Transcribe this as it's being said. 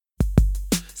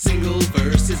Single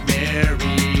versus married.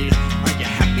 Are you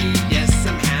happy? Yes,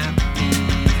 I'm happy.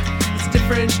 It's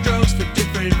different strokes for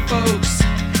different folks.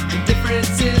 The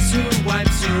difference is who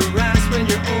wipes your ass when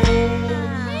you're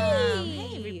old.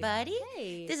 Hey, everybody.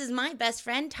 Hey. This is my best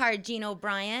friend, Tara Jean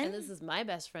O'Brien. And this is my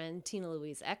best friend, Tina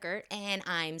Louise Eckert. And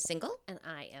I'm single. And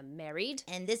I am married.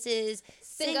 And this is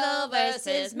Single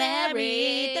versus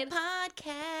Married. the podcast.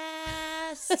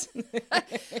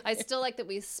 I still like that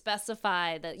we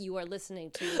specify that you are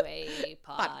listening to a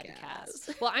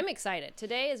podcast. Well, I'm excited.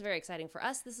 Today is very exciting for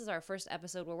us. This is our first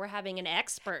episode where we're having an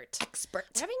expert. We're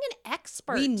having an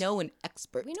expert. We know an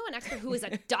expert. We know an expert who is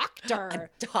a doctor.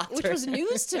 A doctor. Which was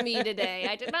news to me today.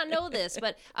 I did not know this.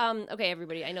 But, okay,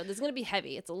 everybody, I know this is going to be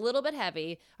heavy. It's a little bit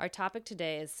heavy. Our topic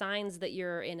today is signs that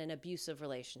you're in an abusive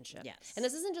relationship. Yes. And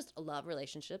this isn't just love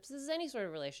relationships. This is any sort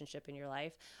of relationship in your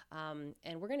life.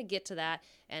 And we're going to get to that.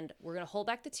 And we're going to hold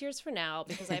back the tears for now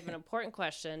because I have an important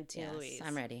question, Tina Louise.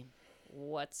 I'm ready.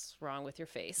 What's wrong with your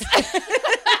face? You're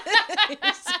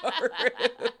so rude.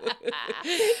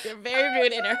 You're very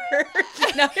rude and it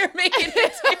hurts. Now you're making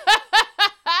it.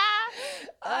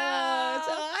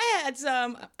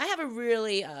 I have a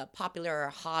really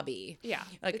popular hobby. Yeah,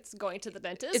 like, it's going to the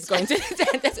dentist. It's going to the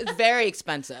dentist. It's very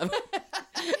expensive.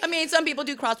 I mean, some people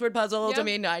do crossword puzzles. Yep. I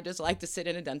mean, I just like to sit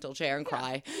in a dental chair and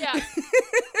cry. Yeah.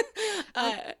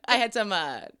 I had some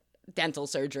dental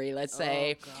surgery, let's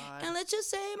say. Oh, God. And let's just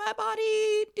say my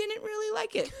body didn't really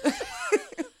like it.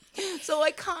 So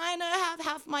I kind of have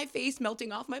half my face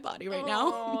melting off my body right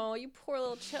now. Oh, you poor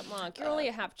little chipmunk. You're only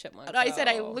a half chipmunk. I said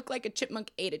I look like a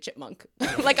chipmunk ate a chipmunk.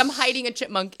 Like I'm hiding a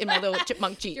chipmunk in my little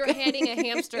chipmunk cheek. You're hiding a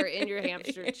hamster in your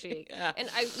hamster cheek. Yeah. And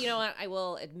you know what? I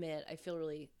will admit, I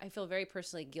feel very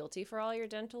personally guilty for all your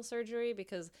dental surgery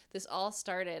because this all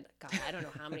started, God, I don't know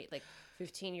how many, like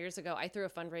 15 years ago. I threw a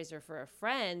fundraiser for a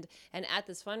friend, and at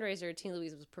this fundraiser, Tina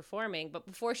Louise was performing. But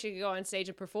before she could go on stage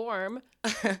and perform,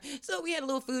 so we had a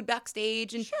little food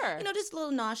backstage, and sure, just a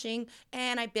little noshing.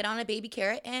 And I bit on a baby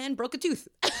carrot and broke a tooth.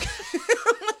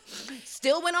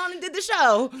 Still went on and did the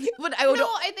show, but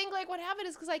I think like what happened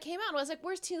is because I came out and I was like,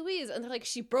 "Where's Tina Louise?" And they're like,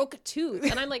 "She broke a tooth,"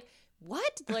 and I'm like,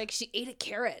 what? Like, she ate a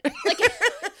carrot. Like,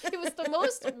 it was the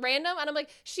most random. And I'm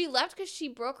like, she left because she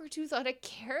broke her tooth on a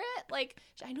carrot? Like,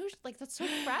 I know, like, that's so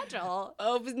fragile.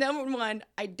 Oh, but number one,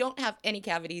 I don't have any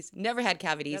cavities. Never had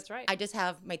cavities. That's right. I just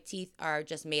have, my teeth are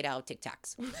just made out of Tic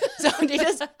Tacs. So they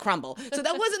just crumble. So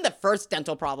that wasn't the first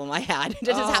dental problem I had. It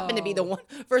just happened to be the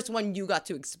first one you got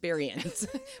to experience.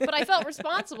 But I felt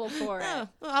responsible for it. Yeah,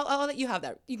 well, I'll let you have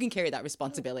that. You can carry that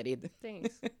responsibility.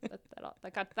 Thanks.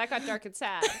 That got dark and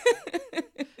sad.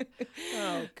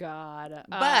 Oh, God.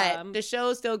 But the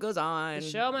show still goes on. The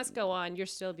show must go on. You're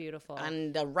still beautiful.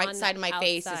 On the right side of my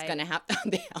face is going to have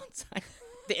the outside.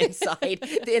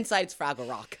 The inside's Fraggle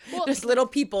Rock. Well, there's little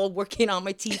people working on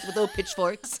my teeth with little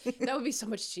pitchforks. That would be so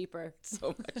much cheaper.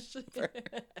 So much cheaper.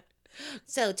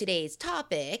 So today's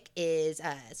topic is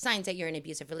signs that you're in an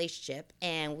abusive relationship.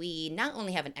 And we not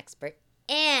only have an expert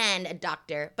and a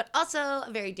doctor, but also a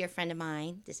very dear friend of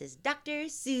mine. This is Dr.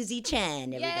 Suzie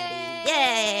Chen, everybody.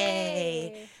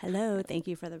 Yay! Hello. Thank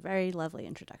you for the very lovely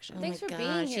introduction. Thanks for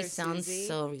being here, She sounds Suzie.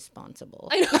 so responsible.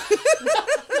 I know.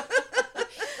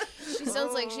 She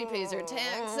sounds like she pays her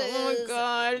taxes. Oh, my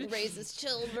God. Raises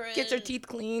children. Gets her teeth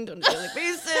cleaned on a daily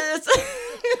basis.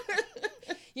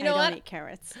 You know I what? don't eat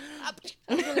carrots. I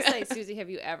was going to say, Suzie, have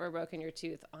you ever broken your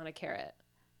tooth on a carrot?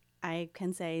 I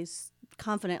can say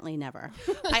confidently never.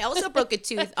 I also broke a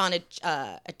tooth on a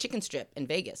chicken strip in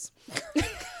Vegas.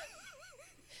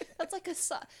 That's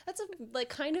like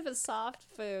kind of a soft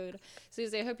food.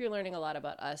 Suzie, I hope you're learning a lot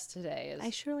about us today.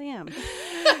 I surely am.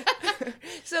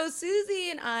 So Suzie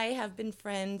and I have been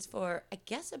friends for, I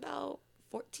guess, about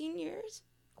 14 years.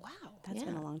 Wow. That's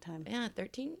been a long time. Yeah,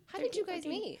 13. How did you guys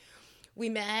meet? We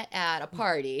met at a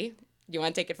party. You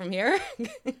want to take it from here?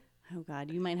 Oh,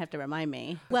 God. You might have to remind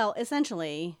me. Well,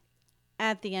 essentially,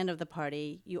 at the end of the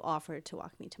party, you offered to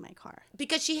walk me to my car.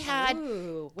 Because she had...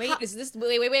 Ooh, wait,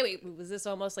 wait. Was this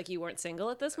almost like you weren't single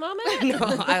at this moment? No,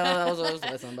 I was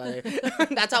with somebody.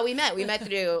 That's how we met. We met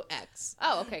through X.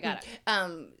 Oh, okay, got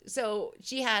it. So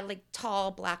she had like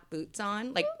tall black boots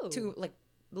on, like Ooh. a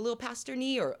little past her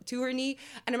knee or to her knee.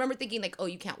 And I remember thinking like, oh,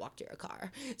 you can't walk to your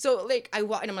car. So like I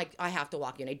walk and I'm like, I have to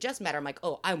walk you. And I just met her. I'm like,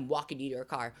 oh, I'm walking you to your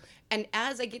car. And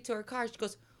as I get to her car, she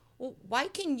goes, well, why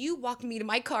can you walk me to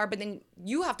my car, but then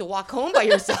you have to walk home by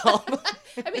yourself?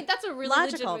 I mean, that's a really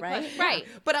Logical, legitimate right? question. Right.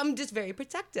 But I'm just very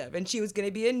protective. And she was going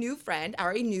to be a new friend. I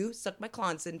already knew, sucked my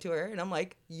claws into her. And I'm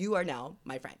like, you are now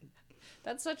my friend.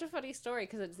 That's such a funny story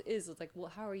because it is. It's like,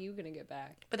 well, how are you going to get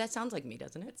back? But that sounds like me,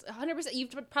 doesn't it? It's 100%.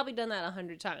 You've probably done that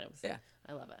 100 times. Yeah.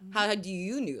 I love it. How do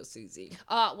you know Suzie?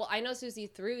 Well, I know Suzie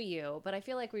through you, but I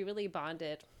feel like we really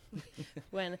bonded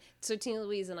so Tina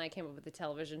Louise and I came up with the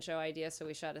television show idea, so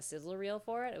we shot a sizzle reel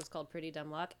for it. It was called Pretty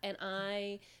Dumb Luck, and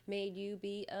I made you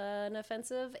be an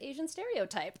offensive Asian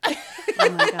stereotype. Oh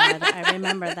my God, I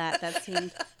remember that. That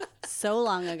seemed so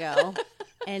long ago.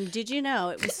 And did you know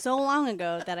it was so long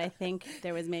ago that I think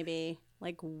there was maybe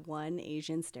like one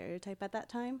Asian stereotype at that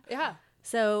time? Yeah.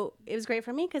 So it was great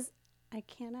for me because I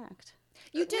can't act.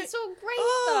 You did so great,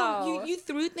 Oh, though. you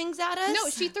threw things at us? No,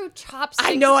 she threw chopsticks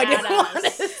I know, I at didn't us. want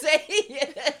to say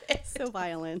it. So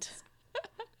violent.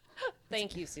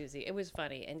 Thank you, Suzie. It was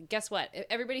funny. And guess what?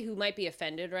 Everybody who might be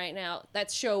offended right now,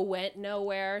 that show went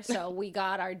nowhere, so we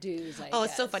got our dues, I Oh,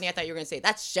 it's so guess. funny. I thought you were going to say,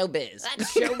 that's showbiz.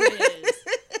 That's showbiz.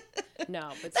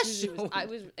 No, but That's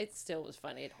Suzie it still was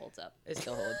funny. It holds up. It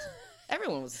still holds.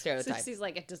 Everyone was a stereotype. Susie's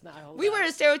like, it does not hold We up. were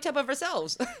a stereotype of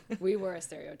ourselves. We were a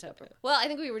stereotype. Well, I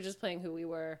think we were just playing who we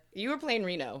were. You were playing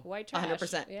Reno. White trash.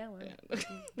 100%. Yeah, well,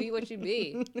 be what you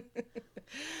be.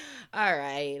 All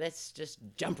right, let's just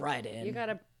jump right in. You got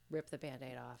to rip the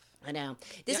Band-Aid off. I know.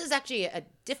 This is actually a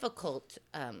difficult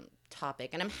topic,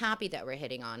 and I'm happy that we're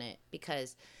hitting on it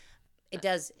because it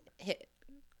does hit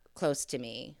close to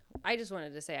me. I just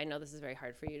wanted to say, I know this is very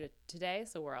hard for you today,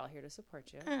 so we're all here to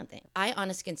support you. I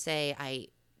honestly can say I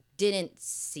didn't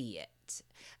see it.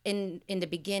 In the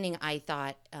beginning, I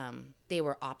thought they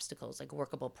were obstacles, like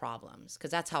workable problems,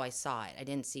 because that's how I saw it. I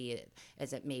didn't see it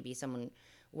as that maybe someone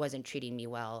wasn't treating me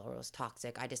well or was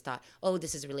toxic. I just thought, oh,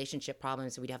 this is relationship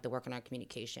problems, so we'd have to work on our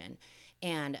communication.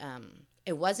 And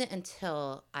it wasn't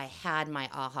until I had my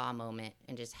aha moment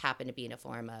and just happened to be in a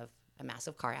form of a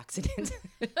massive car accident.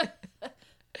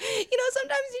 You know,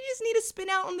 sometimes you just need to spin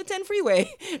out on the 10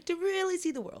 freeway to really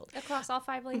see the world. Across all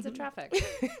 5 lanes of traffic.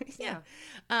 Yeah.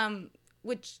 And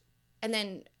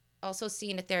then also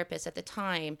seeing a therapist at the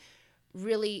time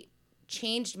really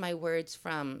changed my words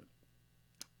from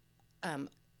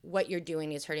what you're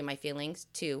doing is hurting my feelings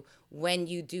to when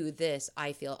you do this,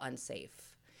 I feel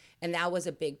unsafe. And that was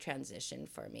a big transition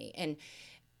for me. And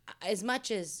as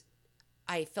much as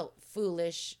I felt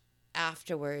foolish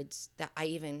afterwards that I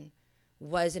even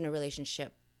was in a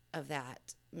relationship of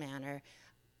that manner,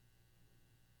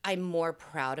 I'm more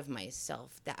proud of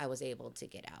myself that I was able to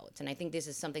get out. And I think this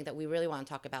is something that we really want to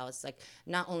talk about. It's like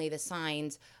not only the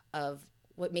signs of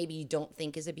what maybe you don't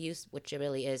think is abuse, which it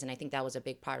really is. And I think that was a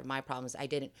big part of my problems. I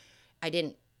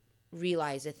didn't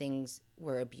realize that things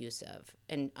were abusive.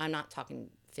 And I'm not talking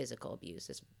physical abuse.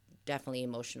 It's definitely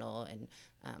emotional and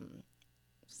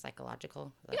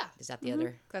psychological. Yeah. Is that the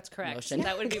other That's correct. emotion?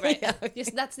 That would be right. Yeah. Yes,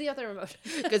 that's the other emotion.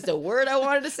 Because the word I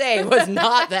wanted to say was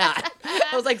not that.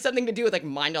 It was like something to do with like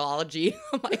mindology.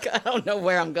 I'm like, I don't know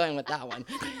where I'm going with that one.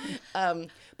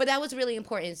 But that was really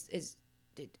important is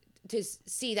to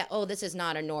see that, oh, this is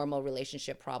not a normal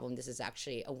relationship problem. This is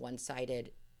actually a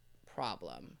one-sided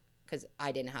problem because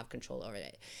I didn't have control over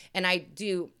it. And I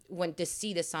do want to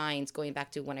see the signs, going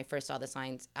back to when I first saw the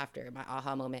signs after my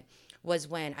aha moment, was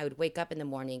when I would wake up in the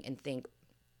morning and think,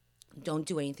 don't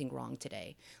do anything wrong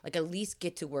today. Like at least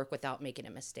get to work without making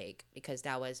a mistake, because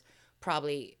that was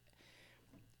probably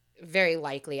very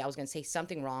likely I was going to say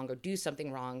something wrong or do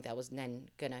something wrong that was then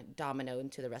going to domino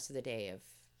into the rest of the day of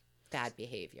bad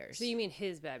behaviors. So you mean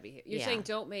his bad behavior? You're Yeah. saying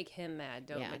don't make him mad.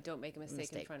 Don't Yeah. Don't make a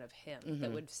mistake in front of him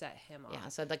that would set him off. Yeah,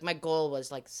 so like my goal was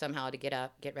like somehow to get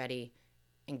up, get ready,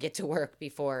 and get to work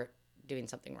before doing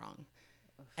something wrong.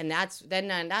 And that's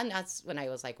when I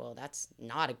was like, well, that's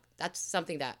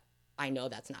something that I know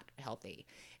that's not healthy.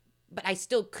 But I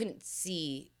still couldn't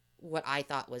see what I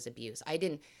thought was abuse. I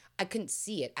couldn't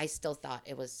see it. I still thought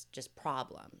it was just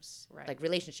problems, Right. like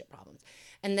relationship problems.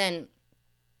 And then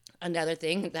another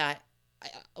thing that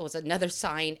was another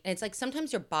sign, and it's like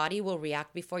sometimes your body will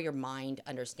react before your mind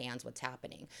understands what's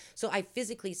happening. So I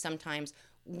physically sometimes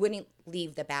wouldn't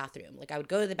leave the bathroom. Like I would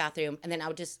go to the bathroom and then I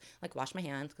would just like wash my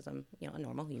hands because I'm, a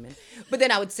normal human. But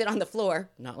then I would sit on the floor,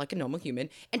 not like a normal human,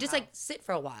 and just like sit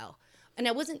for a while. And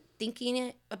I wasn't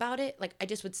thinking about it. Like I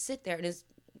just would sit there, and it's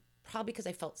probably because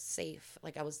I felt safe.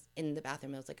 Like I was in the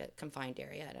bathroom. It was like a confined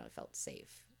area, and I felt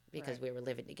safe because we were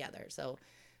living together. So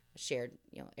shared,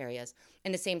 areas.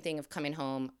 And the same thing of coming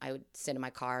home, I would sit in my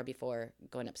car before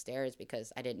going upstairs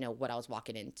because I didn't know what I was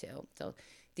walking into. So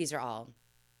these are all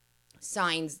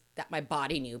signs that my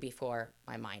body knew before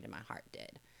my mind and my heart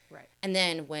did. Right. And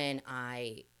then when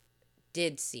I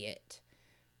did see it,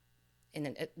 and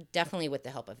then definitely with the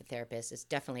help of a therapist, it's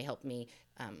definitely helped me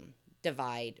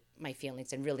divide my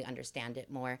feelings and really understand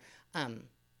it more.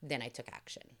 Then I took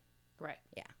action. Right.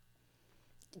 Yeah.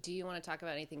 Do you want to talk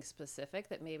about anything specific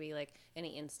that maybe like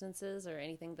any instances or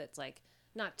anything that's like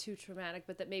not too traumatic,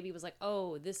 but that maybe was like,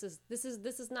 oh, this is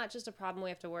not just a problem we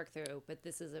have to work through, but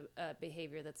this is a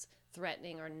behavior that's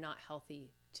threatening or not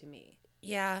healthy to me?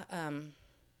 Yeah, I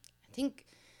think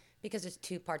because there's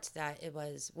two parts to that. It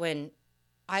was when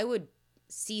I would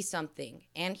see something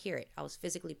and hear it, I was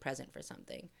physically present for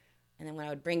something. And then when I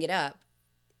would bring it up,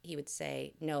 he would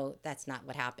say, no, that's not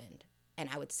what happened. And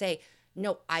I would say,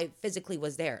 no, I physically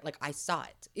was there. Like, I saw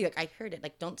it. Like, I heard it.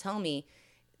 Like, don't tell me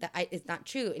that it's not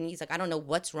true. And he's like, I don't know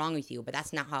what's wrong with you, but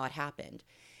that's not how it happened.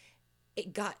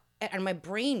 And my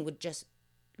brain would just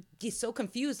get so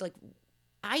confused. Like,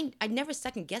 I never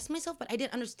second guessed myself, but I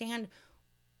didn't understand.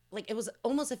 Like, it was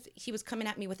almost if he was coming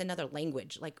at me with another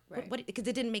language. Like, Right. what? Because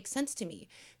it didn't make sense to me.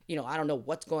 I don't know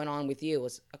what's going on with you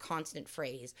was a constant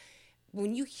phrase.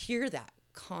 When you hear that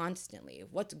constantly,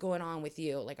 what's going on with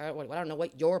you? Like, I don't know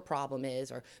what your problem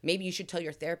is, or maybe you should tell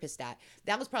your therapist that.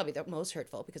 That was probably the most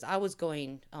hurtful because I was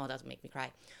going, oh, that would make me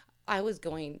cry. I was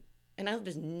going, and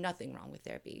there's nothing wrong with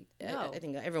therapy. No. I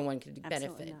think that everyone could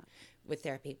Absolutely benefit not. with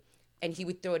therapy. And he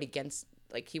would throw it against,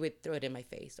 like, he would throw it in my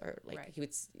face, or like Right. he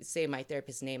would say my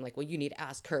therapist's name, like, well, you need to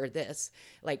ask her this,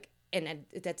 like, and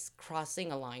that's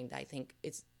crossing a line that I think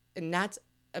and that's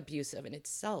abusive in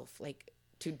itself, like,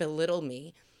 to belittle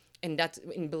me, and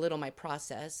belittle my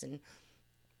process, and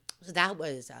so that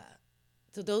was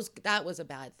that was a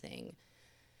bad thing.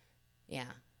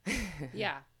 Yeah.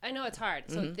 Yeah, I know it's hard.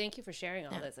 So Mm-hmm. thank you for sharing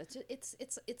all this.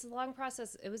 It's a long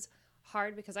process. It was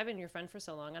hard because I've been your friend for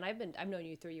so long, and I've known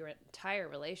you through your entire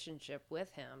relationship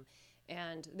with him,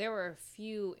 and there were a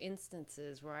few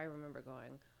instances where I remember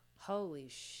going, "Holy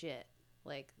shit!"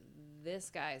 Like,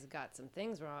 this guy's got some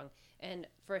things wrong. And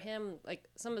for him, like,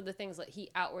 some of the things that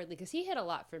he outwardly, because he hid a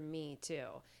lot from me too,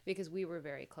 because we were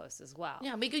very close as well.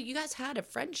 Yeah, because you guys had a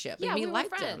friendship. Yeah, and we were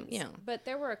liked friends. him. Yeah. But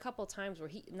there were a couple times where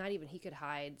he could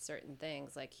hide certain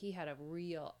things. Like, he had a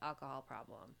real alcohol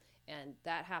problem. And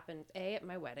that happened, A, at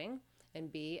my wedding,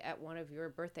 and B, at one of your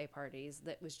birthday parties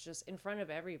that was just in front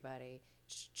of everybody,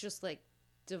 just like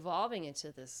devolving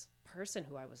into this person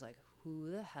who I was like,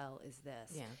 who the hell is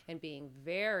this? Yeah. And being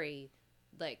very,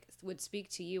 like, would speak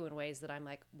to you in ways that I'm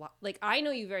like, what? Like, I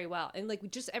know you very well, and like,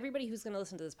 just everybody who's going to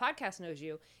listen to this podcast knows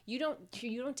you. You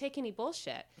don't take any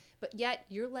bullshit, but yet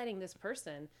you're letting this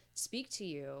person speak to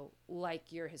you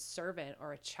like you're his servant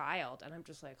or a child, and I'm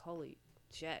just like, holy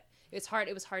shit. It's hard.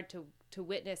 It was hard to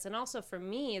witness, and also for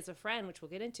me as a friend, which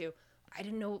we'll get into. I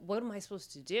didn't know, what am I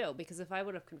supposed to do? Because if I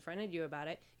would have confronted you about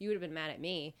it, you would have been mad at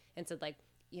me and said, like,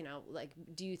 like,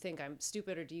 do you think I'm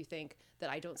stupid, or do you think that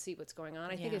I don't see what's going on?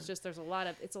 I think it's just, there's a lot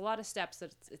of steps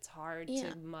that it's hard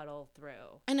to muddle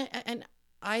through. And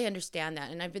I understand that,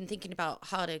 and I've been thinking about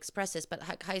how to express this, but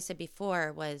like I said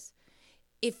before, was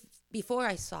before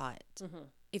I saw it,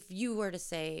 if you were to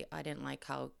say, I didn't like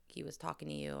how he was talking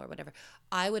to you or whatever,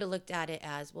 I would have looked at it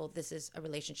as, well, this is a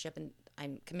relationship and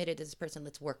I'm committed to this person.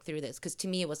 Let's work through this. Because to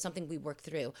me, it was something we worked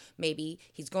through. Maybe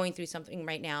he's going through something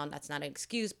right now, and that's not an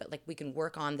excuse, but like, we can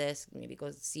work on this, maybe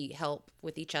go see help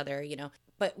with each other,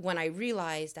 But when I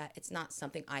realized that it's not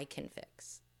something I can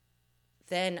fix,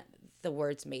 then the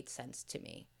words made sense to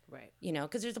me. Right.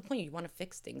 Because there's a point, you want to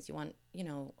fix things. You want, This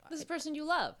is a person you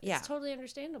love. Yeah. It's totally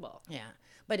understandable. Yeah.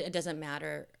 But it doesn't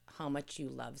matter how much you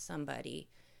love somebody.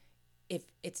 If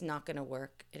it's not going to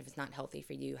work, if it's not healthy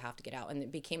for you, you have to get out. And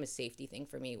it became a safety thing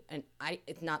for me. And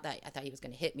it's not that I thought he was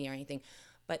going to hit me or anything,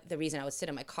 but the reason I was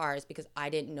sitting in my car is because I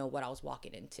didn't know what I was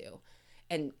walking into.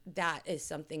 And that is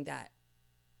something that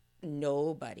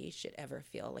nobody should ever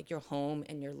feel. Like, your home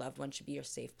and your loved one should be your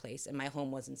safe place. And my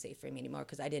home wasn't safe for me anymore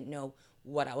because I didn't know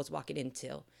what I was walking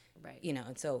into. Right.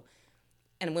 And so,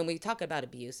 and when we talk about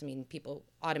abuse, I mean, people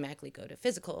automatically go to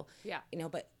physical. Yeah.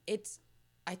 But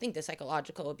I think the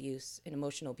psychological abuse and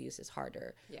emotional abuse is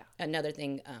harder. Yeah. Another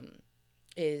thing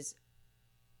is,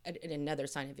 another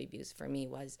sign of abuse for me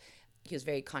was he was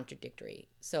very contradictory.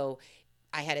 So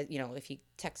I had to, if he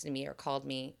texted me or called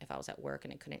me if I was at work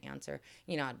and I couldn't answer,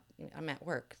 I'm at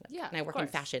work. Yeah, And I of work in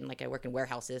course. fashion, like I work in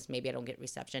warehouses. Maybe I don't get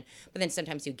reception. But then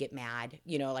sometimes you get mad,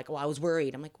 like, well, I was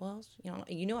worried. I'm like, well,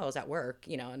 I was at work,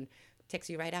 and text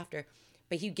you right after.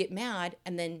 But he'd get mad,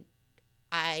 and then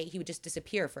he would just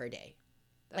disappear for a day.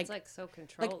 That's like so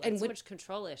control. And so much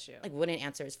control issue. Like, wouldn't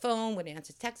answer his phone, wouldn't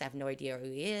answer his text. I have no idea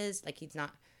who he is. Like, he's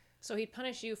not. So he'd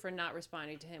punish you for not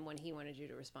responding to him when he wanted you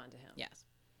to respond to him. Yes.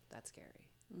 That's scary.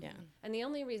 Yeah. And the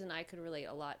only reason I could relate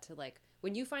a lot to, like,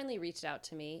 when you finally reached out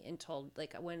to me and told,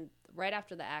 like, right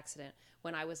after the accident,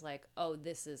 when I was like, oh,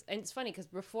 this is, and it's funny because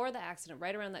before the accident,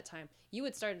 right around that time, you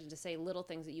had started to say little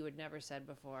things that you had never said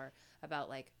before about,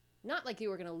 like, not like you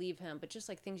were going to leave him, but just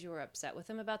like things you were upset with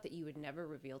him about that you would never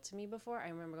reveal to me before. I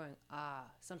remember going,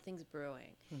 something's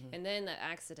brewing. And then that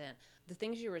accident, the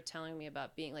things you were telling me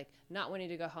about being like not wanting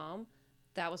to go home,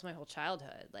 that was my whole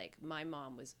childhood. Like my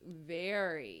mom was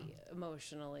very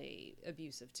emotionally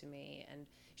abusive to me, and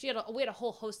we had a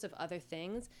whole host of other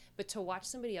things, but to watch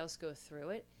somebody else go through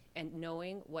it and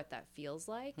knowing what that feels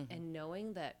like and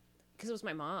knowing that, because it was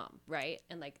my mom, right?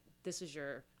 And like, this is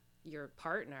your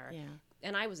partner. Yeah.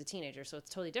 And I was a teenager, so it's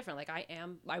totally different. Like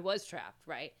I was trapped,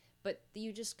 right? But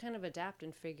you just kind of adapt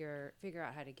and figure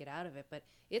out how to get out of it. But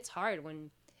it's hard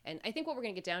and I think what we're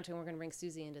going to get down to, and we're going to bring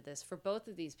Suzie into this, for both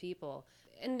of these people,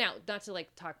 and now, not to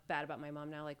like talk bad about my mom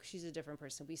now, like she's a different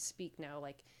person. We speak now,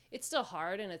 like it's still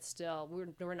hard and it's still,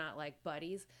 we're not like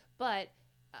buddies, but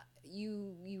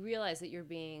you realize that you're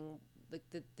being like,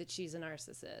 that she's a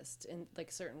narcissist in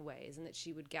like certain ways, and that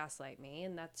she would gaslight me.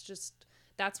 And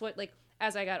that's what, like,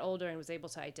 as I got older and was able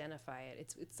to identify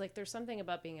it, it's like there's something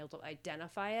about being able to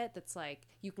identify it that's like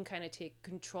you can kind of take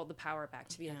the power back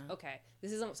to be like, okay,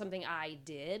 this isn't something I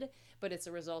did, but it's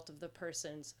a result of the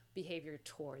person's behavior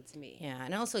towards me. Yeah,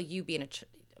 and also you being I'm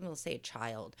gonna say a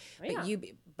child,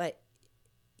 but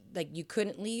like you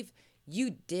couldn't leave.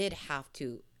 You did have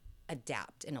to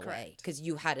adapt in a way because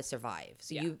you had to survive.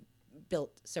 So you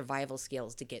built survival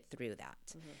skills to get through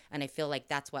that. And I feel like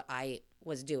that's what I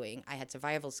was doing. I had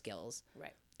survival skills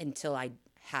until I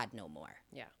had no more.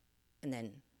 Yeah. And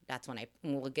then that's when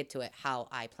we'll get to it, how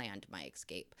I planned my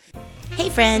escape. Hey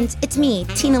friends, it's me,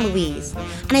 Tina Louise.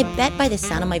 And I bet by the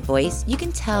sound of my voice, you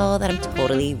can tell that I'm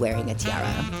totally wearing a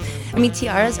tiara. I mean,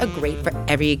 tiaras are great for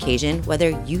every occasion, whether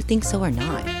you think so or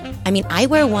not. I mean, I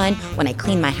wear one when I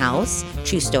clean my house,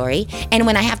 true story, and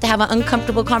when I have to have an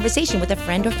uncomfortable conversation with a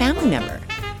friend or family member.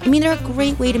 I mean, they're a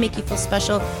great way to make you feel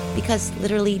special because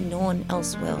literally no one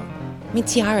else will. I mean,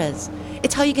 tiaras,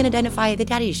 it's how you can identify the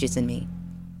daddy issues in me.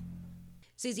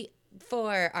 Suzie,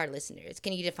 for our listeners,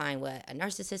 can you define what a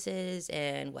narcissist is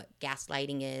and what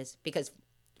gaslighting is? Because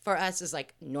for us, it's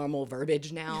like normal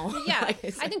verbiage now. Yeah, I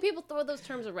think people throw those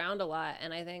terms around a lot,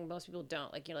 and I think most people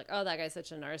don't. Like, you're like, oh, that guy's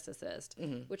such a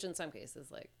narcissist, which in some cases,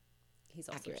 like, he's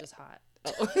also just hot.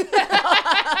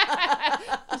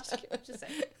 I'm just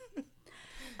saying.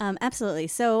 Absolutely.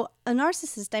 So a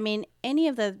narcissist, I mean, any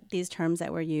of these terms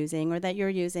that we're using or that you're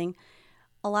using,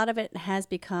 a lot of it has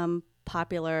become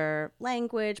popular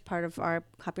language, part of our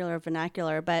popular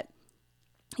vernacular. But,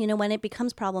 you know, when it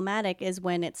becomes problematic is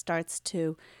when it starts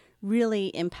to really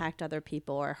impact other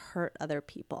people or hurt other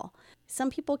people.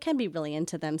 Some people can be really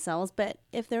into themselves, but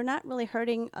if they're not really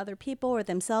hurting other people or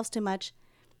themselves too much,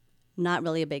 not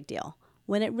really a big deal.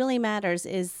 When it really matters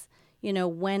is, you know,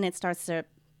 when it starts to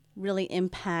really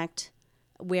impact,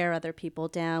 wear other people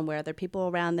down, wear other people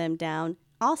around them down,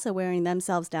 also wearing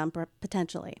themselves down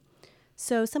potentially.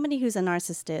 So somebody who's a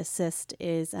narcissist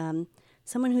is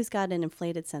someone who's got an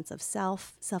inflated sense of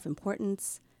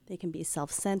self-importance. They can be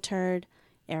self-centered,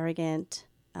 arrogant,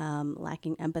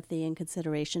 lacking empathy and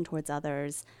consideration towards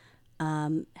others,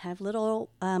 have little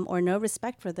or no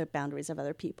respect for the boundaries of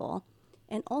other people.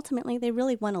 And ultimately, they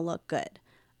really want to look good.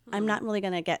 I'm not really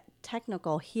going to get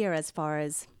technical here as far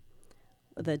as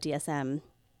the DSM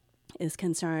is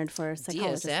concerned for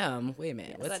psychologists. DSM? Wait a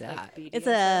minute, what's that? Like It's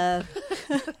a...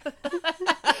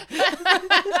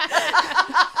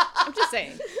 I'm just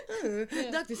saying.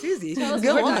 Dr. Suzie,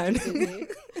 Go on.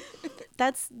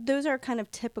 Those are kind of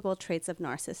typical traits of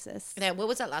narcissists. Now, what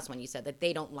was that last one you said? That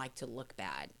they don't like to look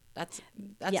bad. That's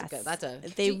yes. good.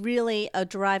 A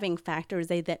driving factor is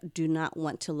they that do not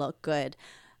want to look good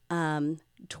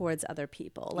towards other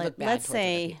people. Like, let's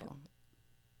say,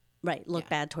 look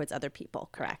bad towards other people.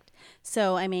 Correct.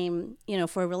 So, I mean, you know,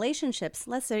 for relationships,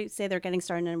 let's say they're getting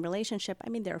started in a relationship. I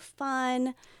mean, they're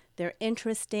fun, they're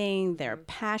interesting, they're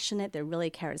passionate, they're really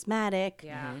charismatic.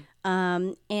 Yeah.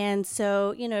 And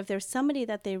so, you know, if there's somebody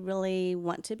that they really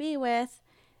want to be with,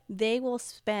 they will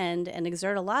spend and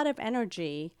exert a lot of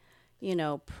energy, you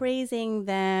know, praising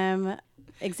them,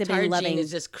 exhibiting loving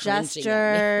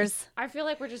gestures. I feel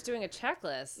like we're just doing a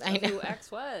checklist of who X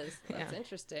was. That's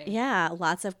interesting. Yeah,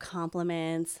 lots of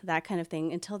compliments, that kind of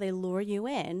thing, until they lure you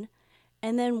in.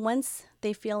 And then once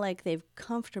they feel like they've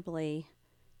comfortably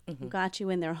got you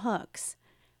in their hooks,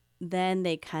 then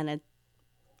they kind of,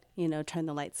 you know, turn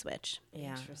the light switch.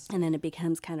 Yeah. And then it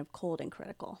becomes kind of cold and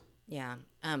critical. Yeah.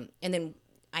 And then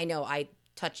I know I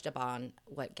touched upon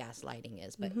what gaslighting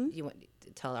is, but you want to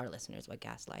tell our listeners what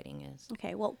gaslighting is.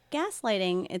 Okay, well,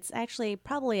 gaslighting, it's actually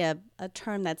probably a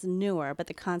term that's newer, but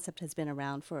the concept has been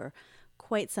around for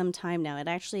quite some time now. It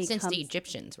actually Since the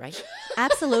Egyptians, right?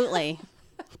 Absolutely.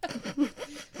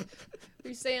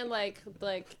 You're saying like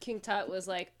King Tut was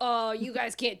like, oh, you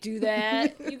guys can't do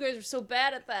that. You guys are so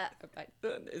bad at that.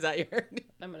 Is that your?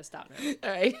 I'm gonna stop now. All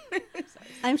right.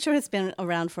 I'm sure it's been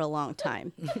around for a long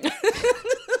time.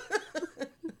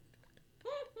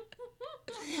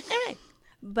 All right.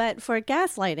 But for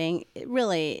gaslighting, it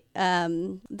really,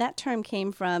 that term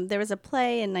came from, there was a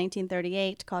play in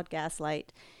 1938 called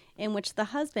Gaslight, in which the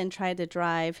husband tried to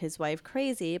drive his wife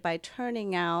crazy by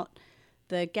turning out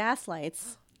the gas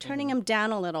lights, turning them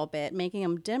down a little bit, making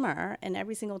them dimmer. And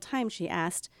every single time she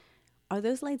asked, "Are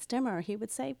those lights dimmer?" he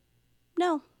would say,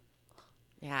 "No."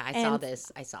 Yeah, I saw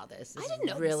this. I didn't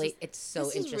know really. this is- It's so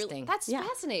This is interesting. that's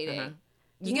fascinating.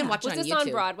 You can watch Was it on this YouTube.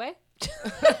 on Broadway?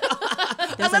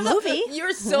 There's a movie.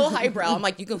 You're so highbrow. I'm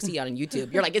like, you go see it on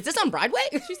YouTube. You're like, is this on Broadway?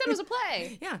 She said it was a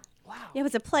play. Yeah. Wow. Yeah, it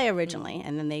was a play originally,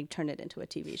 and then they turned it into a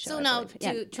TV show. So I now believe.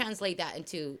 to translate that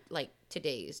into like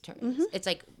today's terms, Mm-hmm. it's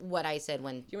like what I said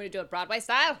when. You want to do it Broadway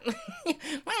style? Wow,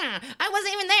 I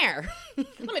wasn't even there.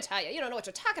 Let me tell you, you don't know what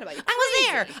you're talking about. You're I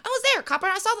was crazy. there, Copper.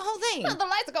 I saw the whole thing. The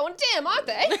lights are going dim, aren't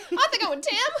they? Aren't they going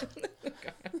dim?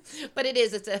 But it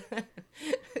is.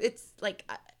 It's like,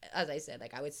 as I said,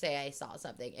 like I would say I saw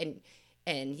something,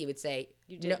 and he would say,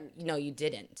 you didn't. No, you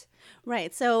didn't.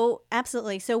 Right. So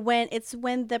absolutely. So when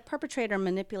the perpetrator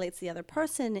manipulates the other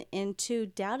person into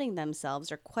doubting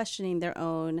themselves or questioning their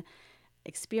own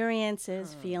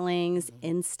experiences, feelings,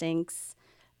 instincts,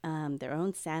 their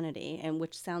own sanity, and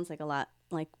which sounds like a lot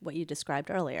like what you described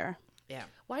earlier. Yeah.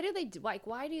 Why do they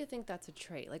why do you think that's a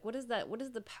trait? Like, what is that? What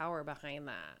is the power behind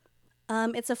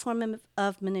that? It's a form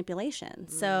of manipulation.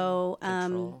 So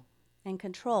Control. and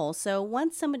control. So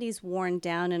once somebody's worn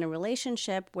down in a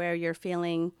relationship where you're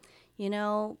feeling,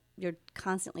 you're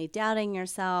constantly doubting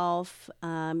yourself,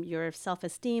 your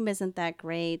self-esteem isn't that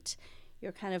great,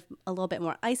 you're kind of a little bit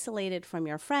more isolated from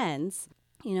your friends,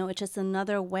 it's just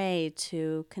another way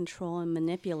to control and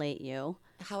manipulate you.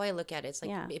 How I look at it, it's like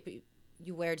Yeah. if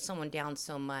you wear someone down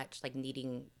so much, like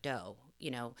kneading dough,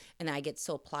 and I get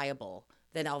so pliable,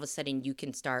 then all of a sudden you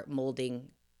can start molding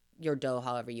your dough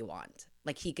however you want.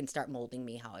 Like he can start molding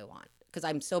me how I want. Because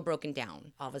I'm so broken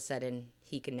down, all of a sudden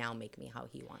he can now make me how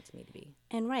he wants me to be.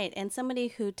 And right. And somebody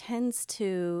who tends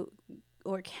to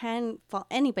or can fall,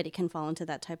 anybody can fall into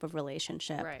that type of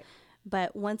relationship. Right.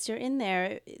 But once you're in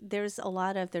there, there's a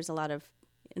lot of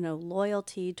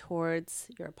loyalty towards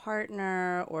your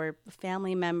partner or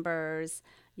family members.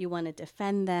 You want to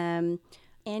defend them.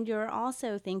 And you're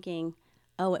also thinking,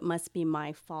 oh, it must be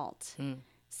my fault.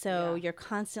 So you're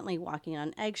constantly walking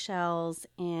on eggshells,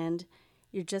 and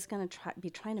you're just going to be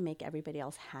trying to make everybody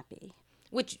else happy.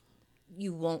 Which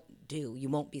you won't do. You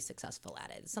won't be successful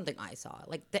at it. It's something I saw.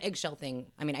 Like the eggshell thing,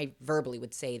 I mean, I verbally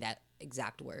would say that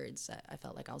exact words. I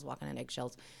felt like I was walking on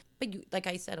eggshells. But like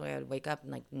I said, when I would wake up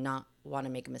and like not want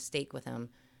to make a mistake with him,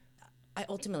 I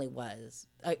ultimately was.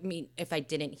 I mean, if I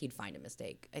didn't, he'd find a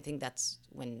mistake. I think that's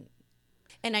when...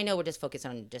 And I know we're just focused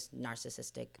on just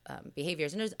narcissistic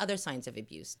behaviors, and there's other signs of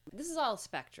abuse. This is all a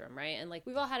spectrum, right? And like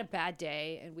we've all had a bad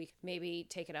day and we maybe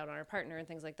take it out on our partner and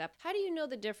things like that. How do you know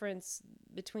the difference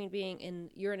between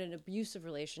you're in an abusive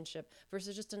relationship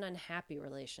versus just an unhappy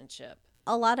relationship?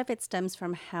 A lot of it stems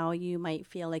from how you might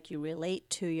feel like you relate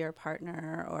to your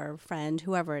partner or friend,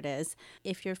 whoever it is.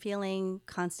 If you're feeling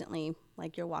constantly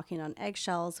like you're walking on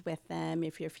eggshells with them,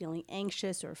 if you're feeling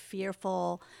anxious or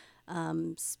fearful,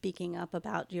 speaking up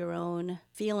about your own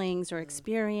feelings or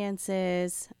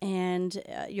experiences, and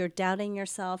you're doubting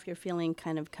yourself, you're feeling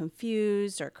kind of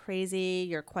confused or crazy,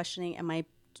 you're questioning, am I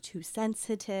too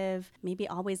sensitive? Maybe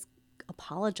always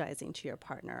apologizing to your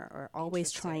partner or always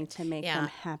trying to make them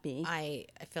happy. I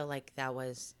feel like that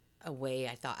was a way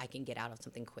I thought I can get out of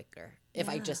something quicker. If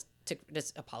I just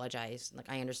apologize, like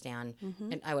I understand,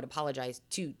 and I would apologize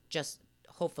to just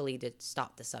hopefully to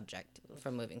stop the subject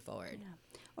from moving forward. Yeah.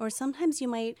 Or sometimes you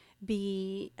might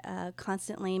be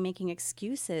constantly making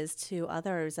excuses to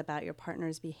others about your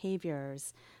partner's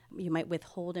behaviors. You might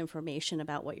withhold information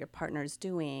about what your partner's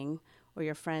doing or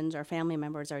your friends or family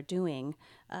members are doing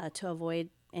to avoid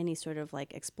any sort of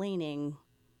like explaining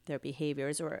their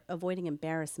behaviors or avoiding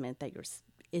embarrassment that you're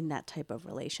in that type of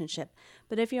relationship.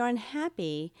 But if you're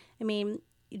unhappy, I mean,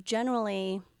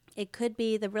 generally it could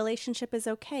be the relationship is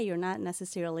okay. You're not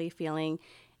necessarily feeling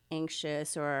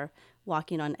anxious or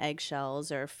walking on eggshells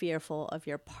or fearful of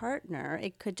your partner.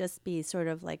 It could just be sort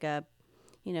of like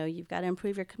you've got to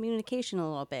improve your communication a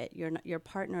little bit. Your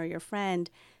partner or your friend,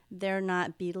 they're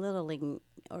not belittling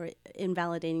or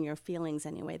invalidating your feelings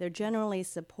anyway. They're generally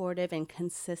supportive and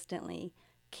consistently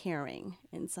caring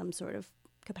in some sort of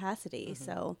capacity.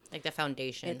 So like the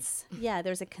foundation.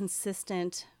 There's a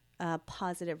consistent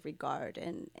positive regard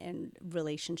and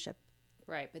relationship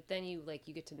Right, but then you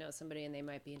get to know somebody and they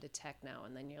might be into tech now,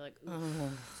 and then you're like, ooh,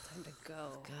 it's time to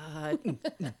go. God.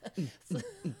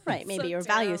 Right. Maybe So your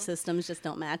value terrible. systems just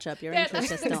don't match up. Your That's interests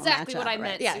just don't exactly match what up. I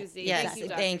meant, Yeah. Susie. Yes.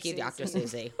 Thank you, Dr.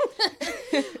 Susie.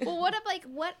 Well, what if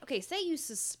okay, say you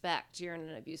suspect you're in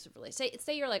an abusive relationship.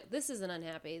 Say you're like, this isn't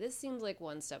unhappy. This seems like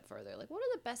one step further. Like, what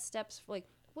are the best steps for, like,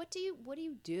 what do you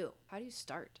do? How do you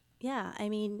start? Yeah, I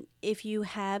mean, if you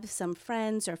have some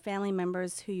friends or family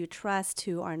members who you trust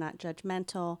who are not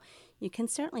judgmental, you can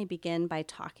certainly begin by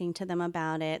talking to them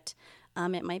about it.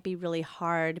 It might be really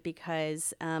hard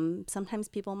because sometimes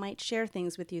people might share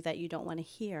things with you that you don't want to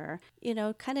hear.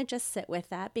 Kind of just sit with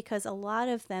that, because a lot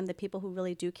of them, the people who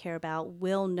really do care about,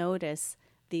 will notice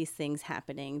these things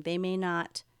happening. They may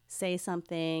not say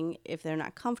something if they're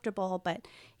not comfortable, but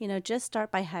just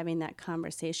start by having that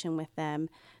conversation with them.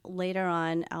 Later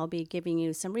on, I'll be giving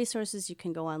you some resources. You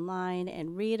can go online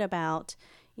and read about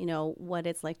what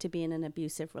it's like to be in an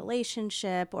abusive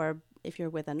relationship, or if you're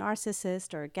with a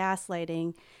narcissist or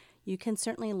gaslighting. You can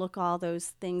certainly look all those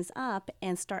things up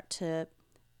and start to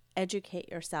educate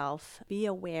yourself. Be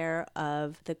aware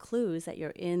of the clues that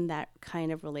you're in that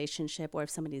kind of relationship, or if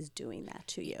somebody's doing that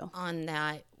to you. On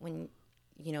that, when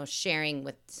sharing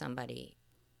with somebody,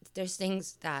 there's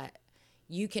things that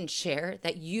you can share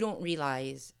that you don't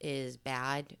realize is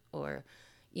bad or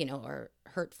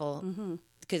hurtful,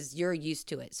 because you're used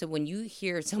to it. So when you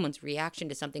hear someone's reaction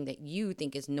to something that you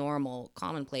think is normal,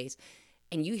 commonplace,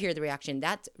 and you hear the reaction,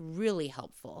 that's really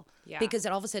helpful. Yeah. Because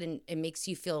all of a sudden it makes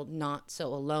you feel not so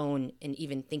alone in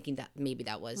even thinking that maybe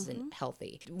that wasn't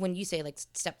healthy. When you say, like,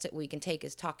 steps that we can take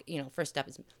is talk, first step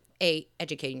is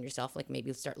educating yourself, like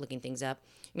maybe start looking things up.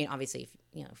 I mean, obviously,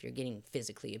 if you're getting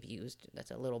physically abused,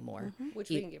 that's a little more. Which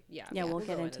we can give, Yeah, we'll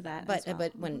get go into that. But as well.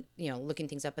 but when looking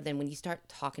things up, but then when you start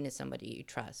talking to somebody you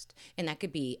trust, and that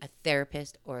could be a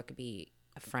therapist or it could be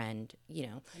a friend,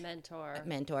 a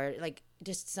mentor, like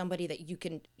just somebody that you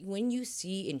can, when you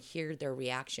see and hear their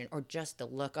reaction or just the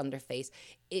look on their face,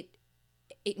 you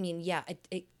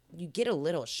get a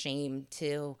little shame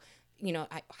too.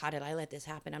 How did I let this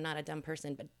happen? I'm not a dumb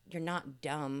person, but you're not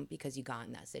dumb because you got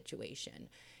in that situation.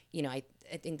 I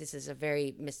think this is a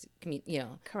very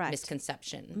Correct.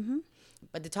 misconception.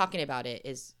 But the talking about it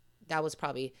that was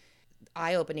probably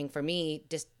eye-opening for me,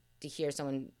 just to hear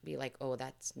someone be like, oh,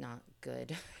 that's not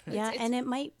good. Yeah, and it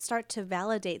might start to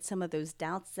validate some of those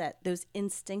doubts, those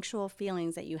instinctual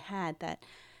feelings that you had, that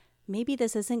maybe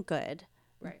this isn't good,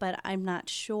 Right. but I'm not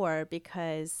sure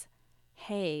because,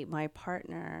 hey, my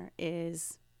partner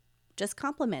just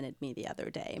complimented me the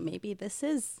other day. Maybe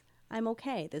I'm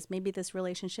okay. Maybe this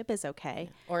relationship is okay.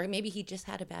 Or maybe he just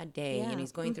had a bad day Yeah. and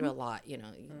he's going through a lot,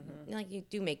 like you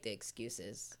do make the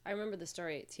excuses. I remember the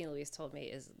story Tina Louise told me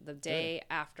is the day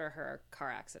after her car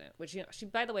accident, which, she,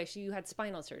 by the way, you had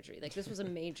spinal surgery. Like, this was a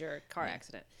major car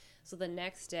accident. So the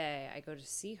next day I go to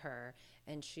see her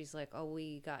and she's like, oh,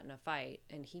 we got in a fight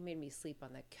and he made me sleep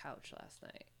on the couch last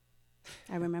night.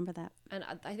 I remember that. And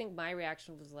I think my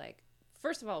reaction was like,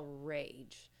 first of all,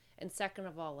 rage. And second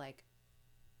of all, like,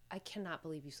 I cannot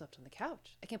believe you slept on the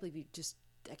couch. I can't believe you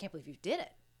did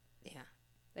it. Yeah.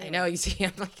 Anyway. I know. You see,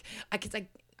 I'm like, I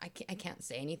can't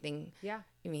say anything. Yeah.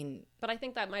 I mean, But I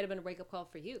think that might have been a wake-up call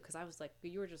for you, because I was like,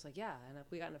 you were just like, yeah, and if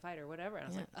we got in a fight or whatever. And I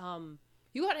was like,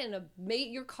 you got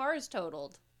your car is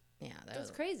totaled. yeah.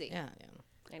 That's crazy. Yeah.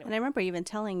 Anyway. And I remember even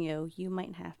telling you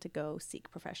might have to go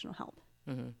seek professional help.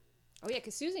 Mm-hmm. Oh yeah,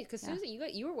 because Susie,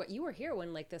 you were here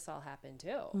when, like, this all happened too.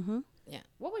 Mm-hmm. Yeah.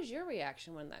 What was your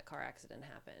reaction when that car accident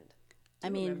happened? Do I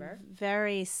you mean, remember?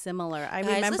 very similar. I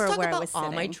Guys, remember let's talk where about I was all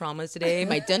sitting. my traumas today,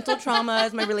 my dental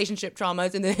traumas, my relationship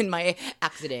traumas, and then my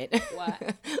accident. What?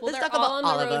 Well, Let's they're talk all about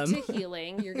all on the of road them. to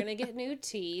healing. You're gonna get new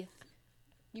teeth.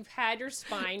 You've had your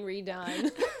spine redone.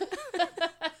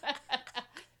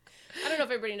 I don't know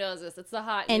if everybody knows this. It's the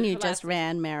hot. And new you just plastic-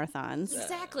 ran marathons.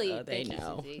 Exactly. They Thank you,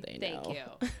 know. Susie. They Thank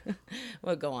know. you.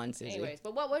 Well, go on, Susie. Anyways,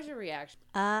 but what was your reaction?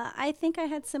 I think I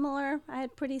had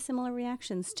pretty similar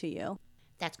reactions to you.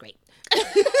 That's great.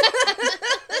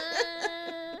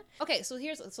 Okay, so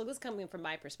this is coming from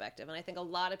my perspective, and I think a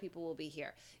lot of people will be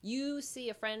here. You see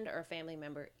a friend or a family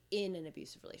member in an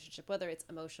abusive relationship, whether it's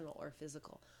emotional or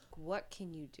physical. What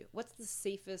can you do? What's the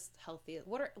safest, healthiest?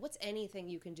 What's anything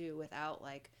you can do without,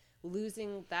 like,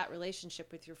 losing that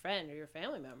relationship with your friend or your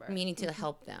family member? Meaning to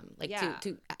help them, like Yeah.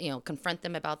 to confront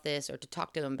them about this or to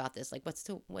talk to them about this. Like,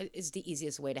 what is the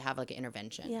easiest way to have, like, an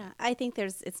intervention? Yeah, I think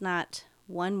it's not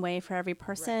one way for every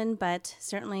person, but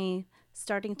certainly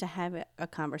starting to have a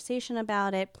conversation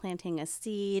about it, planting a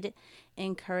seed,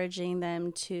 encouraging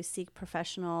them to seek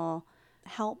professional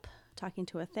help, talking